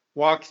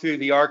walk through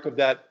the arc of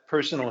that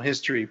personal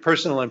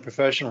and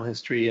professional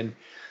history,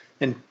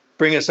 and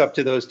bring us up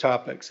to those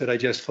topics that I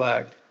just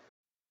flagged.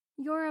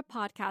 You're a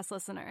podcast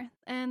listener,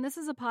 and this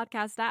is a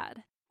podcast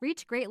ad.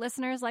 Reach great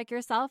listeners like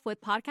yourself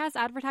with podcast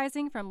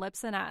advertising from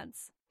Libsyn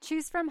Ads.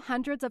 Choose from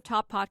hundreds of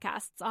top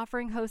podcasts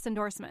offering host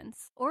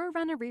endorsements, or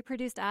run a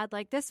reproduced ad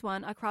like this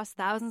one across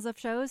thousands of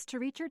shows to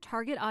reach your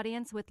target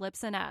audience with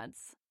Libsyn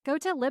Ads. Go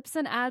to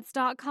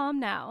libsynads.com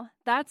now.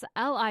 That's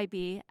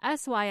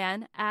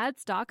LIBSYN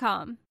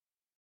ads.com.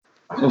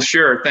 Well,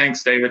 sure.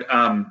 Thanks, David.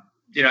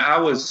 I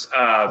was,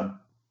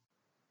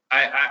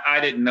 I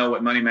didn't know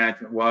what money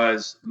management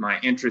was. My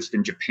interest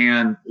in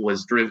Japan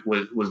was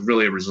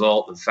really a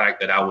result of the fact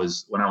that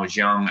when I was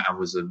young, I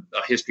was a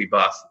history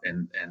buff,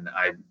 and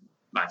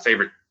my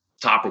favorite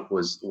topic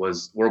was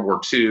World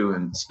War II,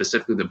 and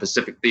specifically the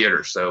Pacific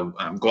Theater. So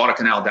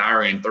Guadalcanal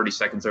Diary and 30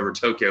 Seconds Over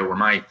Tokyo were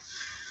my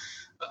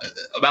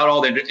about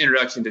all the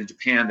introduction to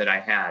Japan that I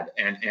had.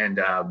 And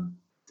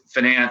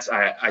finance,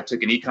 I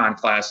took an econ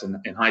class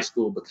in high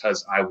school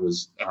because I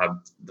was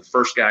the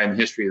first guy in the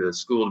history of the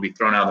school to be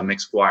thrown out of the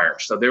mixed choir.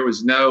 So there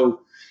was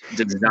no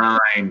design,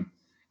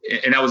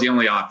 and that was the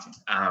only option.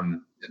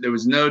 There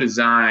was no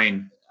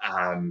design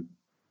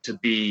to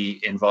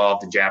be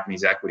involved in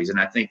Japanese equities. And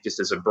I think, just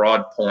as a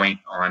broad point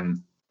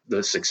on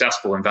the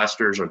successful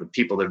investors or the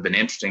people that have been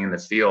interesting in the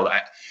field,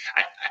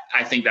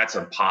 I think that's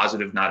a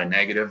positive, not a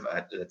negative.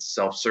 That's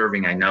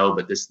self-serving, I know,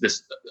 but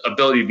this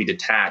ability to be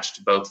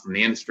detached both from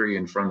the industry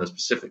and from the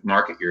specific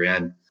market you're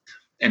in,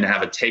 and to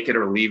have a take it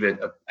or leave it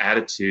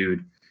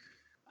attitude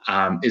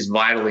is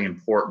vitally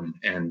important.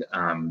 And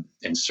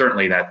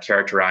certainly that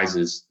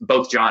characterizes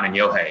both John and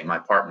Yohei, my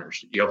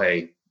partners.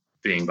 Yohei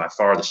being by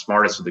far the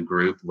smartest of the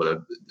group, with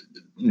a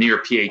near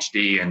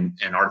PhD in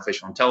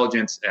artificial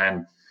intelligence,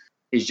 and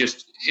he's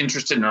just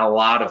interested in a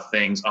lot of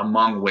things,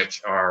 among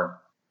which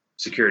are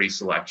security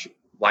selection.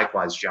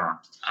 Likewise, John.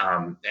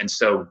 And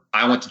so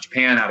I went to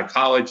Japan out of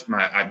college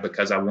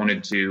because I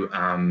wanted to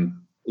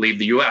leave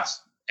the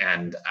U.S.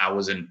 And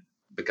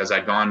because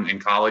I'd gone in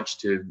college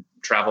to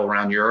travel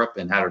around Europe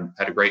and had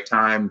a great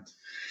time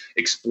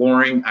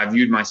exploring. I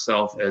viewed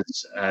myself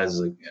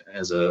as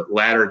a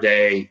latter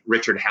day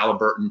Richard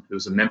Halliburton,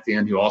 who's a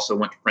Memphian who also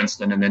went to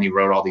Princeton, and then he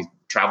wrote all these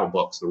travel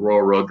books, The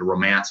Royal Road to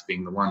Romance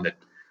being the one that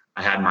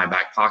I had in my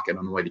back pocket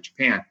on the way to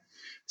Japan.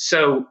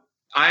 So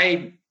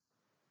I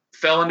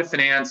fell into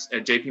finance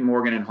at JP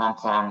Morgan in Hong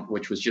Kong,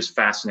 which was just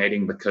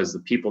fascinating because the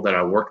people that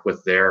I worked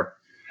with there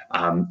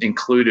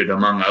included,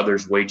 among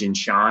others, Wei Jin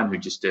Shan, who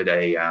just did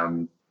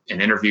an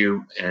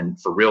interview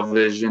for Real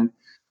Vision.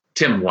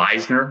 Tim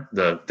Leisner,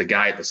 the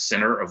guy at the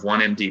center of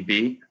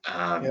 1MDB,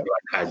 yep.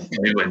 I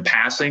knew in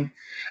passing.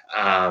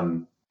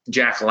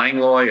 Jack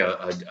Langlois,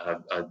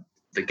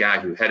 the guy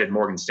who headed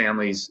Morgan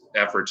Stanley's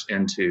efforts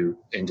into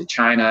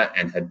China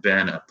and had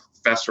been a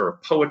professor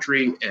of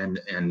poetry and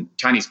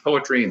Chinese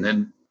poetry,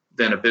 and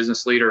then a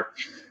business leader.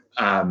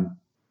 Deng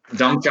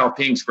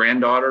Xiaoping's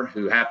granddaughter,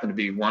 who happened to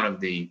be one of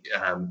the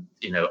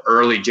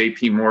early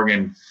JP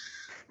Morgan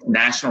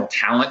National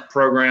Talent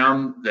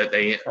Program that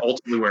they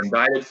ultimately were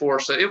invited for.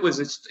 So it was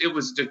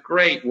a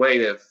great way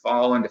to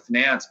fall into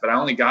finance. But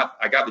I got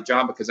the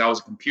job because I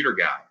was a computer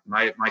guy.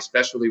 My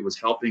specialty was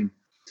helping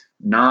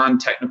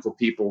non-technical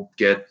people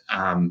get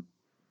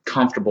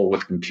comfortable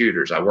with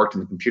computers. I worked in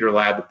the computer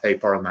lab to pay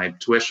part of my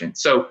tuition.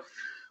 So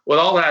with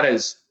all that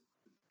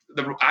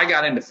I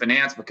got into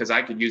finance because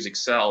I could use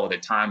Excel at a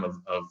time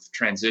of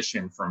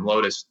transition from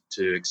Lotus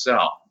to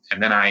Excel.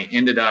 And then I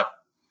ended up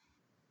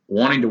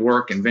wanting to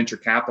work in venture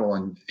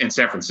capital in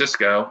San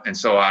Francisco. And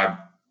so I,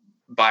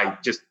 by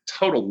just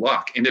total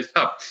luck, ended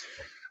up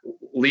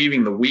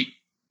leaving the week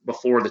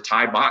before the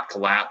Thai baht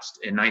collapsed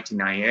in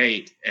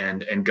 1998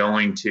 and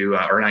going to,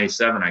 or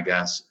 97, I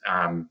guess,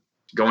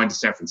 going to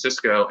San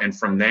Francisco. And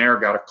from there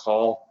got a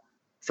call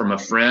from a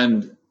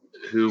friend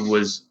who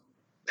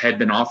had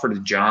been offered a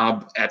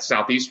job at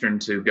Southeastern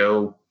to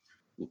go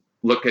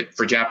look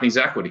for Japanese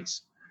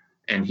equities.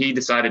 And he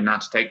decided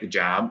not to take the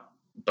job,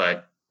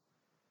 but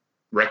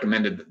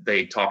recommended that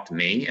they talk to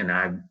me. And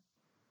I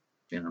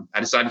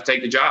decided to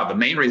take the job. The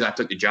main reason I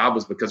took the job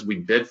was because we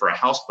bid for a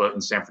houseboat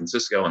in San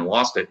Francisco and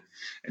lost it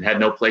and had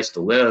no place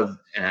to live.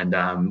 And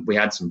we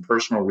had some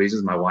personal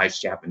reasons. My wife's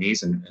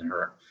Japanese and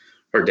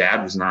her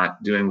dad was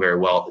not doing very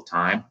well at the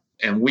time.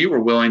 And we were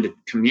willing to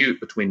commute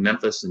between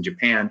Memphis and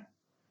Japan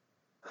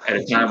at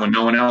a time when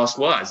no one else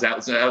was.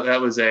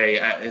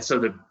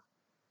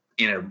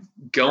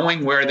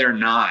 Going where they're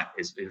not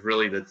is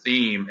really the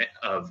theme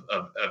of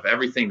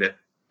everything that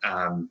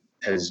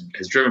has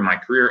driven my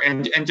career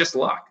and just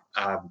luck.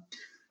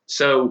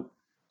 So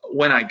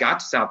when I got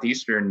to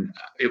Southeastern,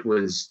 it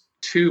was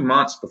 2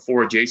 months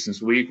before Jason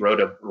Zweig wrote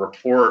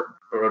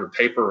a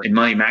paper in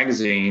Money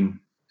Magazine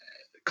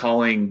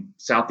calling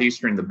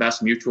Southeastern the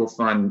best mutual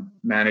fund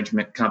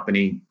management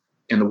company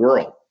in the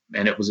world.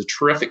 And it was a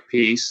terrific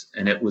piece,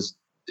 and it was,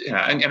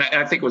 and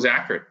I think it was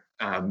accurate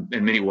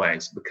in many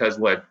ways, because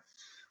what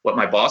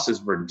my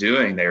bosses were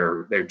doing,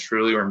 they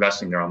truly were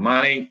investing their own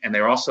money, and they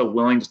were also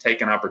willing to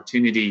take an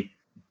opportunity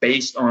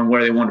based on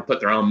where they wanted to put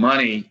their own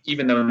money,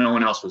 even though no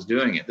one else was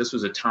doing it. This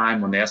was a time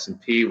when the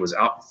S&P was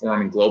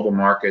outperforming global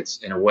markets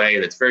in a way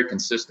that's very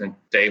consistent,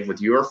 Dave,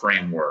 with your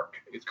framework.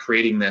 It's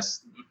creating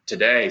this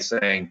today,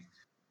 saying,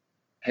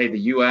 hey, the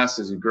U.S.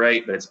 is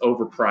great, but it's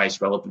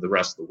overpriced relative to the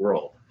rest of the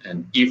world.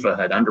 And IFA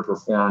had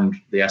underperformed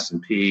the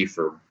S&P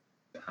for,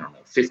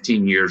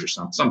 15 years or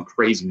some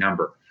crazy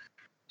number.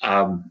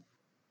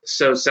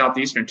 So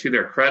Southeastern, to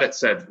their credit,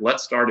 said,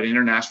 let's start an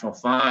international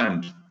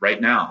fund right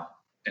now,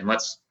 and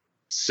let's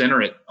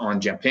center it on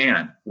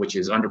Japan, which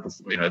is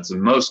it's the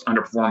most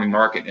underperforming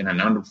market in an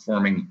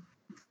underperforming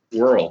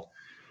world.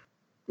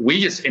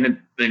 The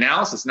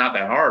analysis is not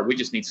that hard. We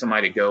just need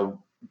somebody to go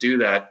do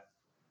that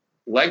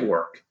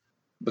legwork,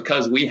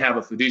 because we have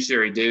a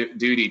fiduciary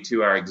duty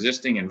to our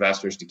existing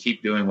investors to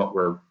keep doing what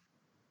we're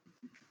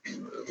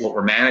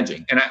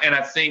managing. And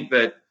I think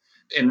that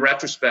in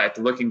retrospect,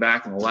 looking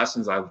back on the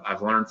lessons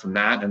I've learned from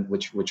that, and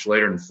which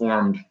later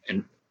informed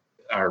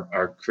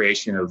our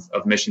creation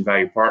of Mission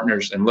Value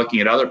Partners, and looking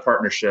at other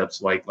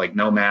partnerships like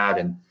Nomad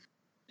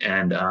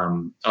and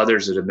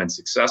others that have been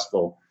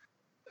successful,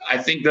 I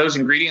think those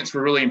ingredients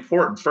were really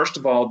important. First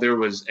of all, there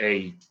was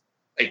a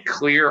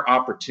clear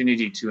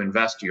opportunity to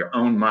invest your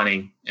own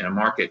money in a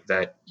market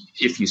that,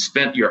 if you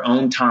spent your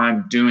own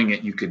time doing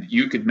it, you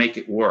could make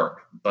it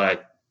work.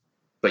 But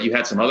you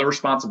had some other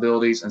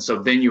responsibilities, and so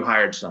then you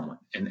hired someone,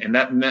 and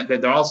that meant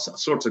that there are all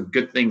sorts of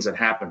good things that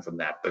happen from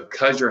that.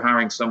 Because you're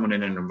hiring someone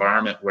in an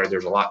environment where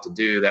there's a lot to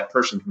do, that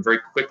person can very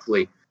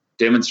quickly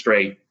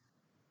demonstrate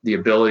the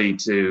ability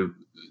to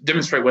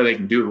demonstrate whether they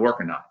can do the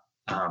work or not.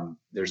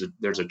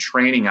 There's a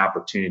training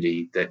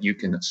opportunity that you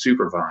can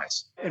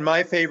supervise. In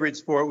my favorite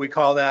sport, we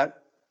call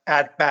that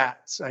at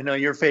bats. I know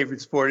your favorite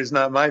sport is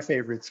not my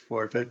favorite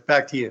sport, but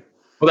back to you.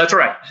 Well, that's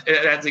right.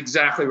 That's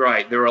exactly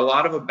right. There were a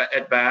lot of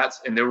at bats,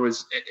 and there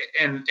was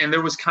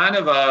kind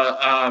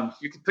of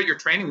you could put your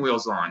training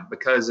wheels on,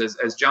 because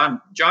as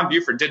John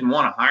Buford didn't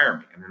want to hire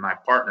me. I mean, my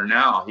partner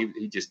now,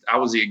 I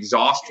was the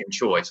exhaustion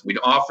choice. We'd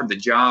offered the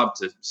job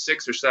to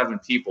 6 or 7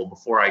 people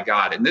before I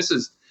got it. And this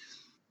is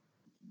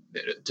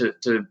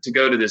to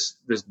go to this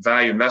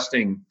value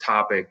investing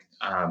topic.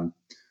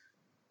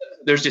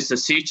 There's just a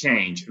sea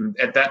change.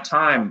 At that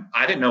time,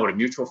 I didn't know what a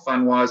mutual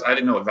fund was. I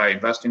didn't know what value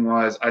investing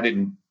was.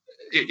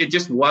 It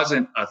just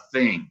wasn't a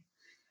thing.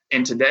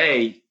 And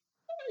today,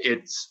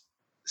 it's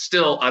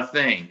still a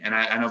thing. And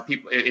I know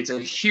people, it's a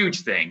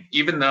huge thing.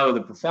 Even though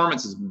the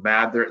performance is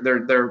bad,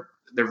 their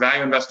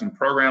value investing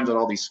programs at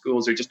all these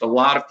schools, there are just a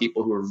lot of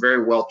people who are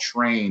very well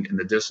trained in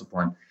the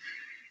discipline.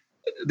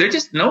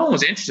 No one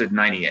was interested in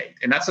 98.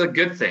 And that's a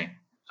good thing.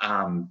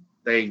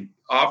 They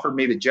offered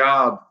me the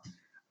job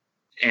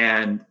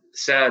and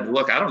said,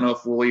 look, I don't know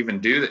if we'll even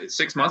do that.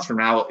 6 months from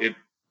now,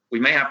 we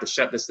may have to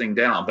shut this thing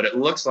down, but it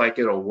looks like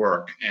it'll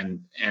work.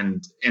 And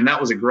that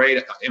was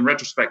in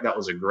retrospect, that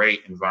was a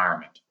great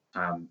environment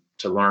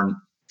to learn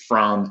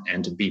from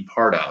and to be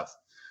part of.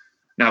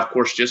 Now, of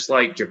course, just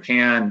like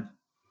Japan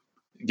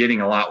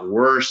getting a lot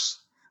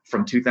worse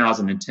from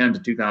 2010 to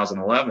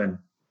 2011,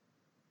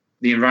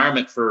 the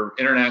environment for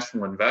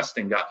international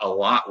investing got a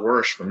lot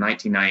worse from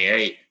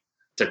 1998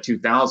 to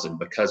 2000,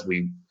 because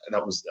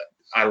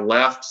I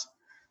left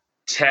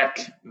tech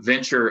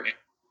venture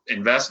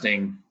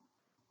investing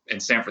in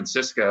San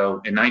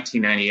Francisco in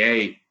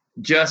 1998,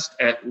 just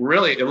at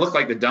really, it looked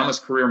like the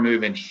dumbest career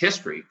move in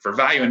history for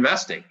value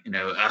investing,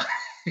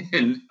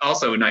 and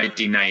also in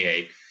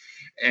 1998,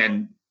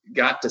 and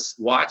got to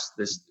watch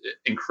this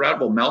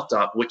incredible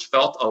meltdown, which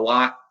felt a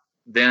lot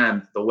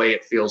then the way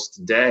it feels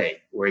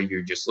today, where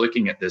you're just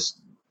looking at this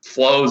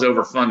flows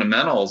over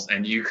fundamentals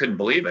and you couldn't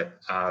believe it.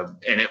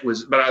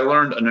 But I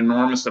learned an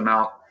enormous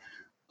amount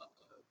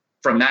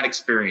from that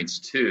experience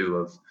too,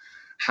 of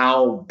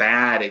how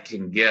bad it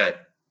can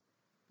get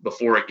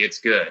before it gets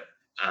good.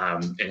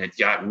 And it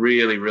got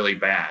really, really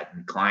bad.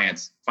 And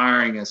clients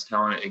firing us,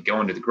 telling it,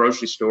 going to the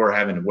grocery store,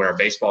 having to wear a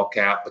baseball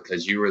cap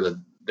because you were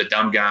the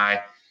dumb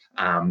guy.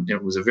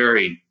 It was a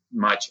very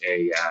much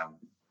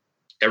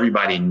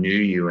everybody knew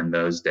you in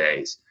those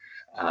days,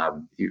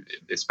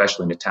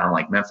 especially in a town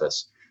like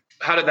Memphis.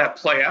 How did that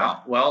play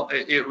out? Well,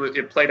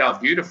 it played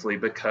out beautifully,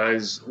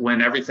 because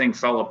when everything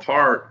fell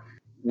apart,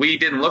 we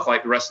didn't look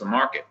like the rest of the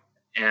market.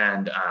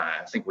 And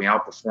I think we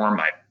outperformed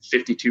by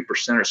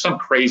 52% or some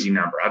crazy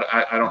number.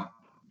 I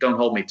don't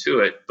hold me to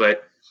it,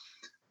 but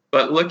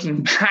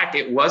looking back,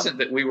 it wasn't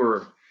that we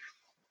were,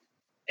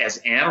 as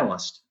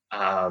analysts,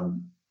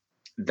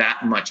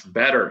 that much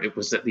better. It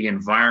was that the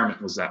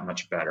environment was that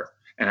much better.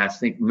 And I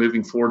think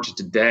moving forward to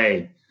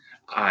today,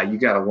 you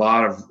got a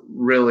lot of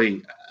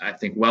really, I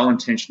think,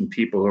 well-intentioned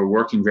people who are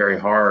working very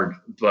hard,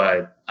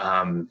 but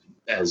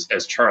as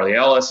Charlie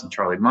Ellis and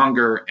Charlie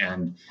Munger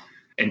and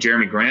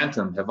Jeremy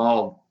Grantham have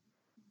all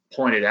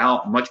pointed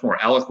out much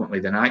more eloquently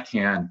than I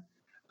can,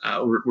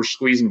 we're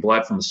squeezing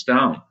blood from a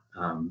stone,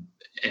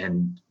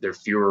 and there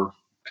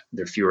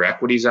are fewer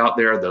equities out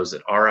there. Those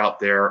that are out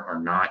there are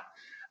not.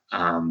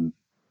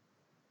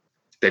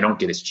 They don't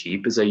get as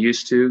cheap as they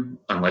used to,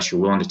 unless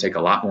you're willing to take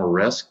a lot more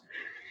risk,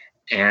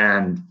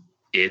 and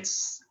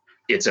it's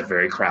a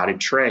very crowded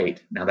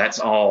trade. Now that's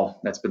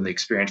been the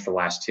experience for the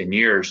last 10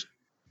 years.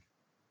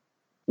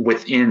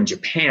 Within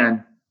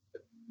Japan,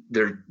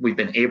 we've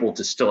been able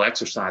to still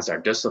exercise our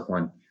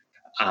discipline.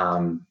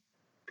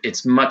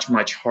 It's much,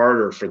 much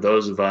harder for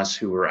those of us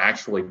who were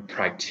actually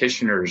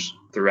practitioners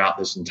throughout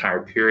this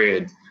entire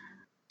period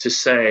to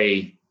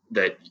say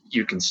that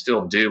you can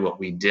still do what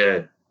we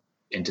did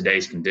in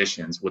today's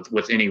conditions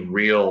with any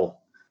real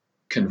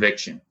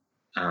conviction.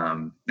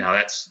 Now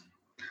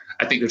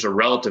I think there's a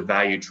relative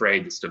value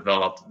trade that's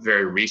developed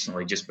very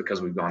recently, just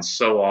because we've gone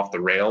so off the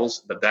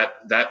rails, but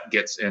that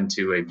gets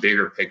into a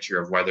bigger picture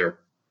of whether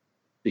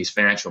these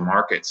financial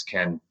markets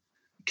can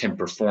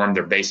perform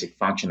their basic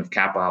function of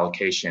capital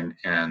allocation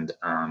and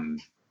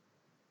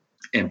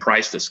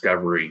price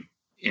discovery,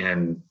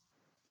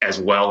 as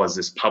well as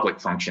this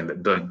public function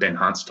that Ben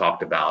Hunt's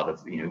talked about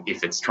of,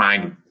 if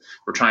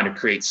we're trying to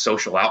create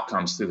social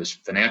outcomes through this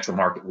financial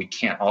market, we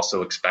can't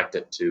also expect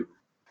it to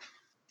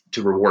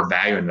reward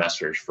value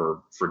investors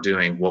for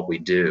doing what we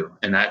do.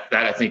 And that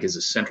I think is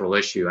a central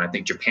issue. And I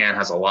think Japan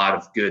has a lot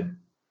of good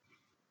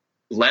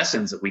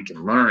lessons that we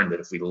can learn, that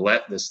if we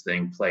let this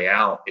thing play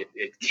out,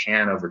 it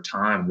can over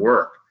time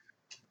work.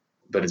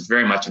 But it's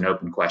very much an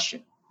open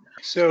question.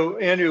 So,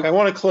 Andrew, I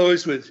want to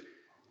close with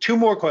two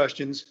more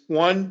questions.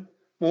 One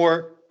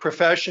more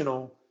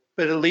professional,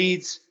 but it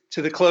leads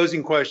to the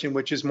closing question,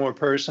 which is more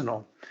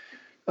personal.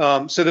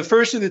 So the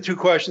first of the two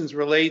questions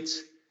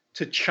relates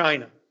to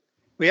China.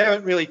 We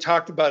haven't really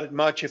talked about it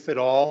much, if at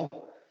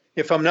all.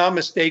 If I'm not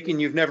mistaken,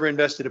 you've never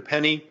invested a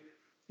penny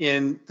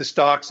in the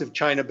stocks of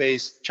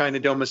China-based,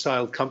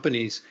 China-domiciled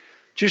companies.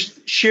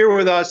 Just share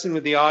with us and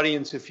with the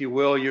audience, if you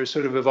will, your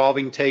sort of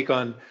evolving take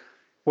on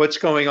what's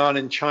going on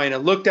in China,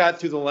 looked at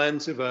through the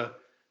lens of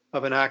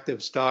an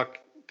active stock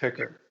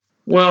picker.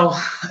 Well,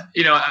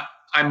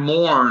 I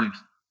mourn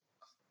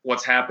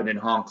what's happened in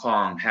Hong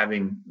Kong,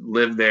 having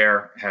lived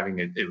there,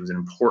 it was an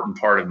important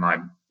part of my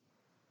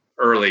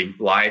early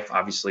life.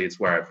 Obviously, it's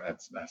where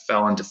I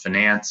fell into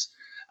finance.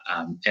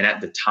 And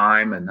at the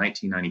time in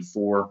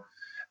 1994,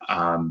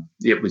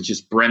 it was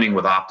just brimming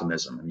with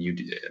optimism.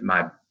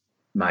 And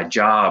my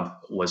job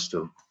was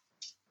to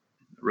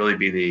really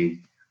be the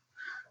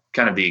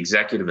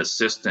executive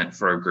assistant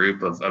for a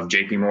group of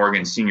JP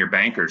Morgan senior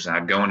bankers. And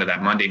I'd go into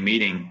that Monday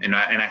meeting, and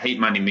I hate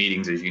Monday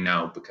meetings, as you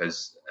know,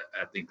 because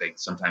I think they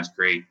sometimes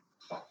create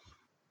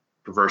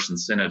perverse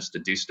incentives to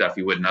do stuff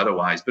you wouldn't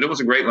otherwise. But it was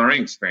a great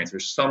learning experience.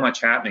 There's so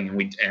much happening.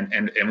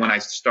 And when I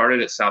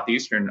started at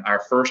Southeastern,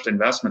 our first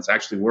investments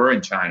actually were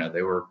in China.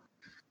 They were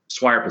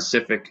Swire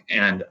Pacific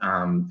and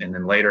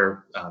then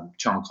later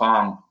Cheung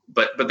Kong.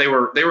 But they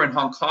were in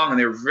Hong Kong, and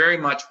they were very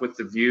much with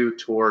the view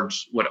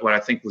towards what I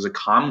think was a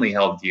commonly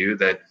held view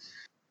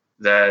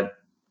that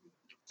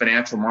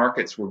financial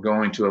markets were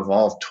going to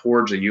evolve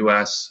towards a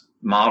U.S.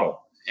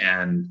 model,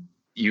 and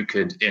you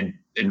could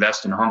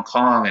invest in Hong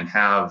Kong and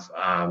have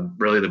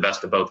really the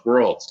best of both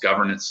worlds,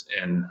 governance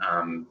and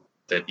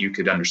that you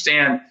could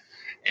understand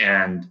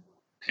and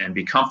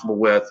be comfortable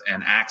with,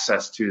 and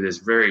access to this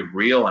very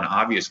real and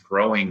obvious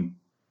growing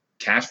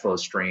cash flow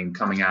stream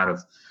coming out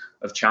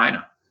of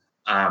China.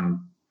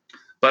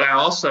 But I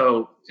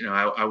also,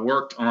 I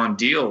worked on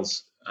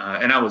deals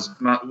And I was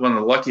not, one of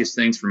the luckiest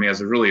things for me. I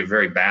was really a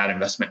very bad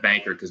investment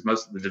banker because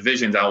most of the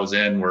divisions I was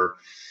in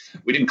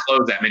we didn't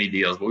close that many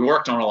deals, but we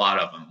worked on a lot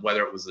of them,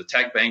 whether it was the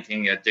tech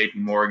banking at JP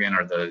Morgan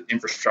or the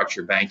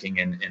infrastructure banking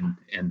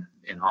in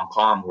Hong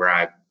Kong where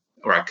I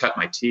cut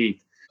my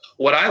teeth.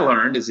 What I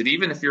learned is that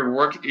even if you're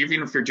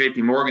JP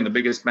Morgan, the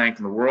biggest bank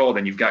in the world,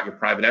 and you've got your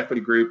private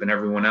equity group and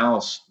everyone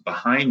else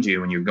behind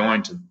you, and you're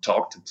going to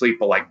talk to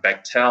people like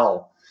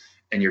Bechtel,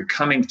 and you're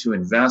coming to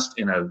invest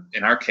in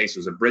our case, it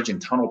was a bridge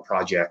and tunnel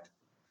project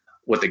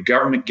with a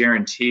government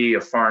guarantee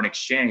of foreign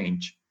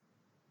exchange.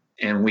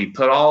 And we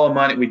put all the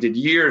money, we did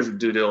years of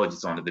due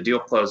diligence on it. The deal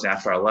closed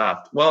after I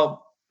left.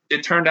 Well,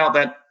 it turned out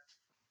that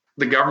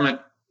the government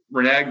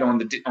reneged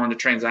on the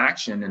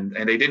transaction and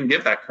they didn't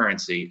give that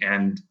currency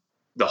and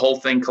the whole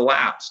thing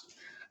collapsed.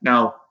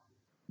 Now,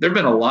 there have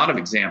been a lot of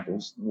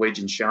examples. Wei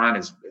Jinshan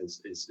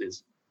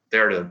is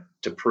there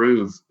to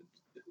prove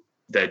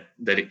that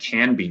it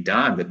can be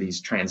done, that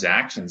these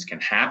transactions can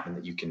happen,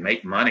 that you can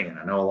make money. And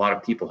I know a lot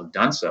of people have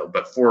done so.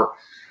 But for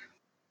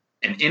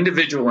an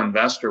individual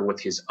investor with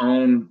his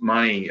own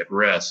money at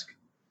risk,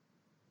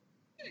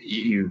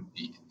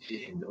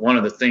 one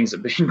of the things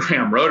that Ben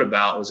Graham wrote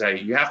about was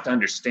that you have to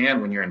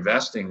understand when you're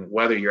investing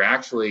whether your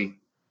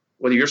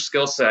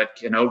skill set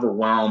can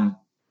overwhelm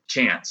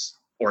chance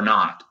or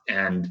not.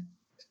 And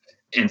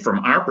from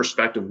our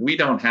perspective, we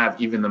don't have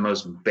even the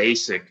most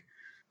basic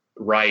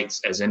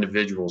rights as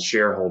individual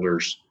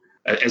shareholders,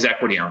 as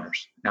equity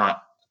owners.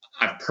 Now,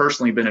 I've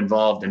personally been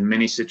involved in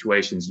many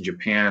situations in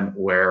Japan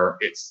where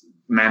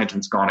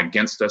management's gone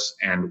against us,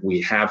 and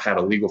we have had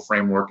a legal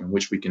framework in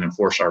which we can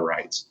enforce our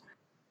rights.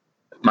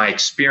 My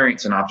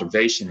experience and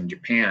observation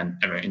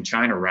in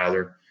China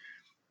rather,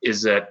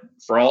 is that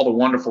for all the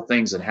wonderful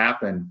things that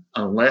happen,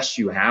 unless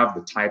you have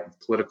the type of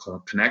political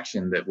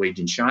connection that Wei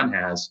Jinshan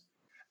has,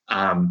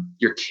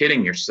 you're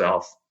kidding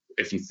yourself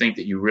if you think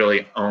that you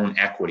really own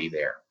equity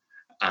there.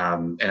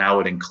 And I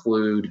would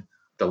include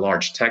the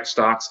large tech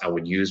stocks. I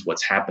would use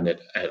what's happened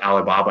at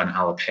Alibaba and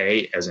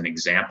Alipay as an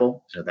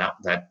example.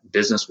 That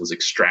business was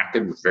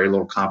extracted with very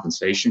little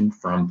compensation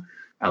from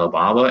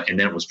Alibaba, and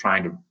then it was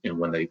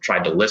when they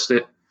tried to list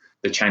it,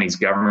 the Chinese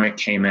government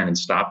came in and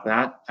stopped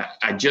that.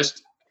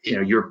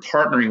 You're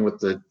partnering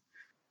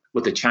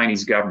with the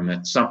Chinese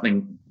government,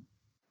 something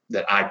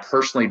that I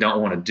personally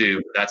don't want to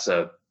do. That's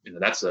a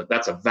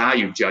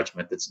value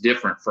judgment that's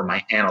different from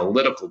my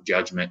analytical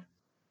judgment,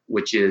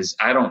 which is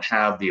I don't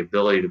have the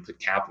ability to put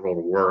capital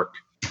to work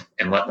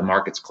and let the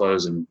markets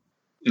close and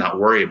not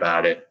worry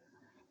about it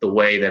the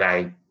way that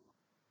I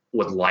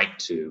would like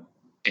to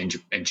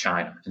in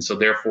China. And so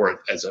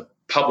therefore, as a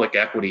public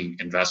equity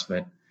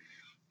investment,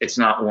 it's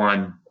not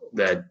one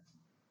that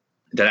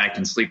I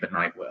can sleep at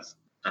night with.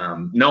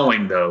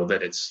 Knowing though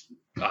that it's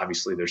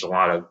obviously there's a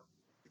lot of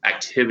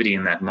activity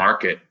in that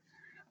market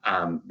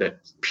that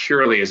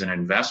purely as an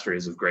investor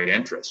is of great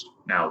interest.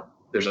 Now,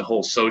 there's a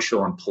whole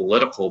social and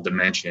political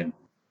dimension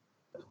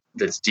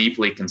that's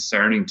deeply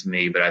concerning to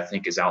me, but I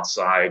think is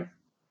outside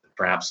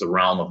perhaps the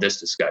realm of this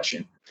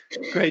discussion.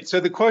 Great. So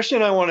the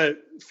question I want to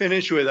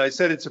finish with, I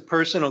said it's a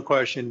personal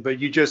question, but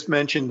you just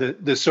mentioned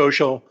the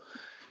social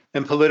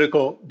and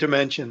political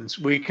dimensions.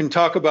 We can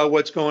talk about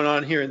what's going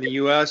on here in the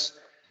U.S.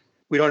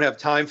 We don't have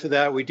time for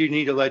that. We do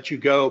need to let you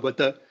go. But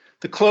the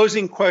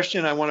closing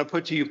question I want to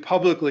put to you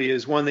publicly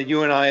is one that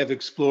you and I have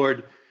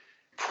explored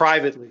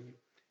privately.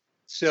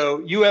 So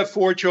you have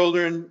 4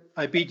 children.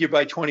 I beat you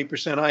by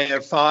 20%. I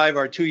have 5.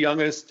 Our 2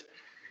 youngest,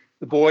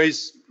 the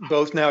boys,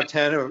 both now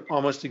 10, are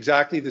almost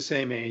exactly the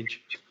same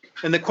age.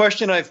 And the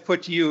question I've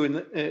put to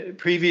you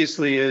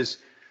previously is,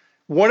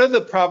 what are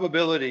the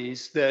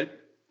probabilities that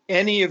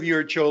any of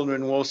your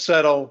children will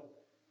settle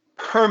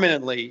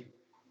permanently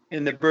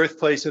in the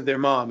birthplace of their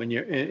mom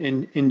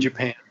in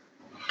Japan?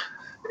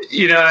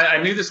 I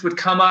knew this would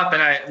come up,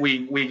 and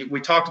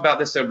we talked about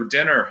this over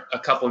dinner a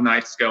couple of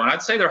nights ago, and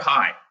I'd say they're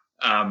high.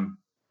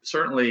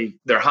 Certainly,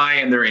 they're high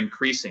and they're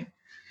increasing.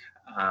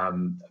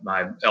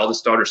 My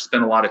eldest daughter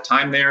spent a lot of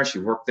time there. She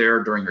worked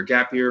there during her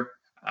gap year.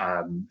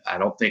 I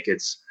don't think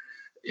it's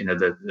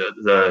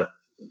the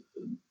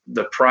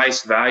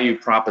price value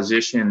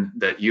proposition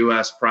that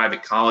U.S.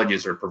 private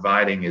colleges are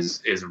providing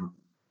is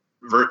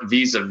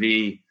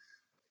vis-a-vis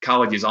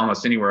colleges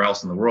almost anywhere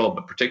else in the world,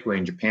 but particularly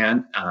in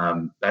Japan.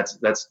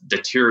 That's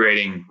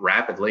deteriorating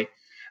rapidly.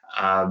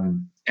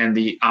 And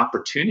the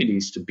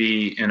opportunities to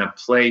be in a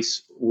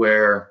place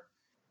where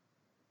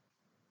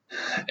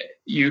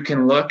you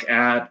can look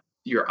at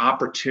your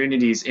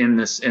opportunities in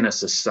a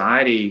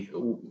society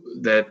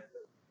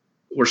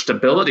where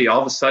stability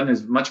all of a sudden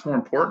is much more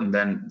important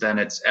than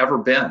it's ever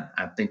been.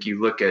 I think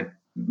you look at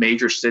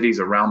major cities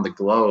around the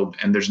globe,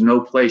 and there's no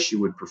place you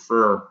would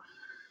prefer.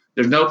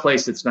 There's no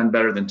place that's done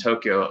better than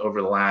Tokyo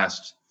over the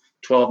last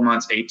 12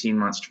 months, 18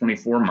 months,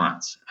 24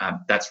 months.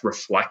 That's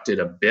reflected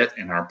a bit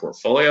in our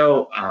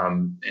portfolio,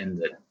 in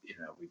that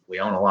we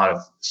own a lot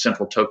of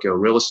central Tokyo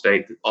real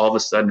estate that all of a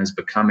sudden is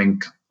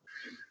becoming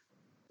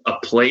a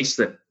place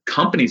that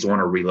companies want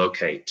to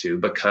relocate to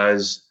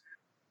because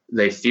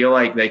they feel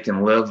like they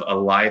can live a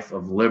life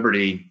of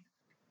liberty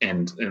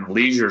and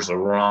leisure is the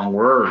wrong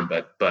word,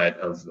 but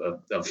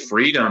of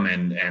freedom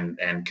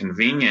and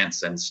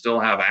convenience, and still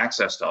have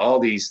access to all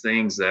these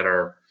things that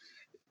are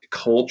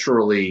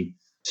culturally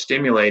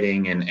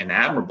stimulating and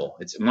admirable.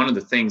 It's one of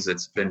the things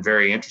that's been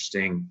very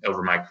interesting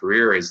over my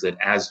career is that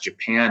as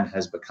Japan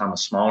has become a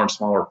smaller and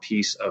smaller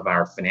piece of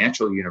our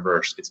financial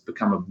universe, it's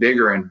become a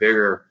bigger and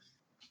bigger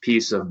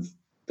piece of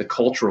the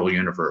cultural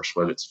universe,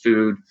 whether it's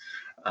food,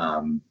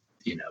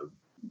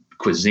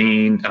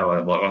 cuisine,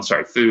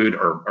 food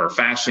or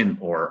fashion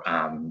or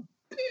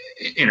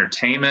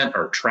entertainment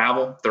or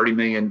travel. 30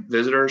 million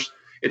visitors.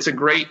 It's a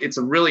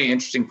really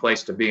interesting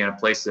place to be, and a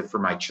place that for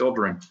my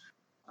children,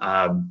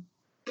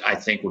 I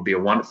think would be a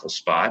wonderful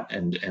spot.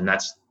 And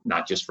that's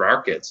not just for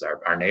our kids,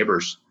 our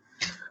neighbors.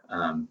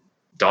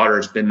 Daughter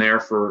has been there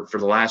for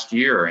the last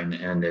year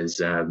and is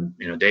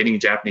dating a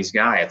Japanese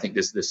guy. I think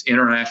this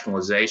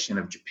internationalization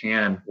of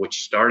Japan,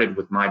 which started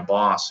with my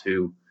boss,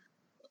 who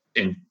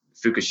in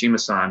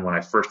Fukushima-san, when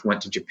I first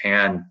went to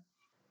Japan,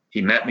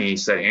 he met me. He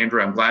said,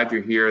 "Andrew, I'm glad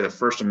you're here. The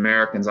first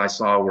Americans I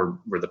saw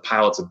were the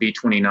pilots of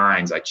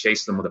B-29s. I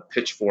chased them with a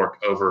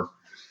pitchfork over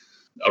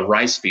a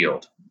rice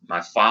field.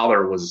 My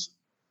father was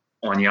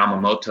on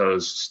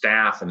Yamamoto's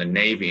staff in the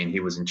Navy, and he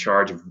was in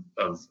charge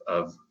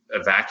of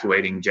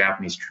evacuating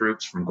Japanese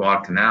troops from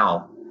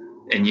Guadalcanal.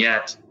 And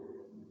yet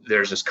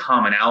there's this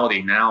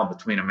commonality now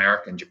between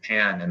America and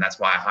Japan, and that's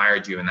why I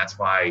hired you, and that's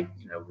why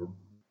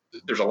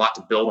there's a lot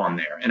to build on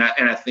there." And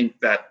I think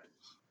that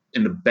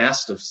in the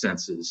best of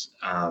senses,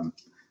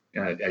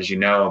 as you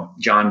know,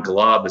 John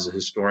Glubb is a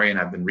historian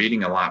I've been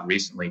reading a lot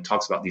recently. He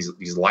talks about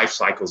these life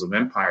cycles of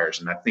empires,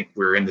 and I think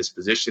we're in this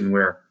position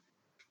where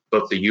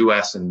both the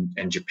U.S.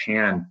 and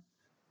Japan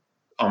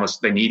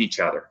almost they need each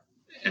other,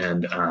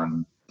 and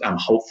I'm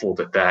hopeful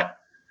that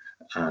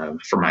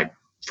for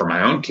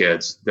my own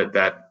kids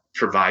that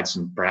provides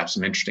perhaps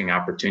some interesting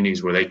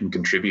opportunities where they can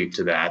contribute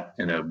to that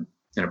in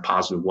a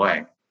positive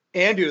way.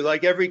 Andrew,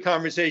 like every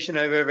conversation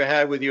I've ever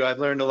had with you, I've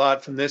learned a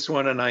lot from this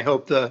one, and I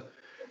hope the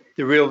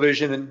Real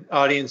Vision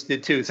audience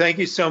did too. Thank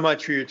you so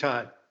much for your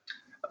time.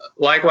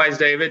 Likewise,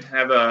 David.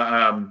 Have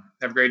a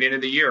great end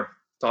of the year.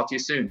 Talk to you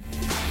soon.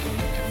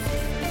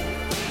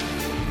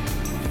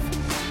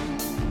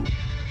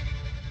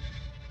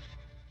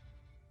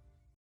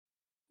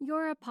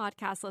 You're a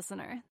podcast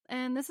listener,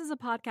 and this is a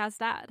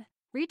podcast ad.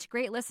 Reach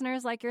great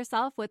listeners like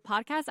yourself with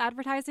podcast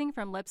advertising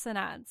from Libsyn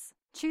Ads.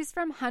 Choose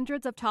from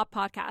hundreds of top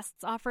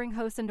podcasts offering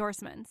host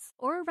endorsements,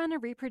 or run a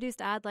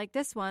reproduced ad like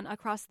this one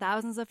across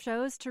thousands of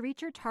shows to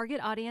reach your target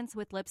audience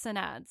with Libsyn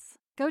Ads.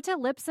 Go to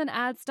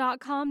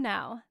libsynads.com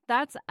now.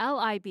 That's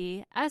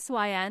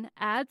LIBSYN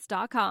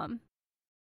ads.com.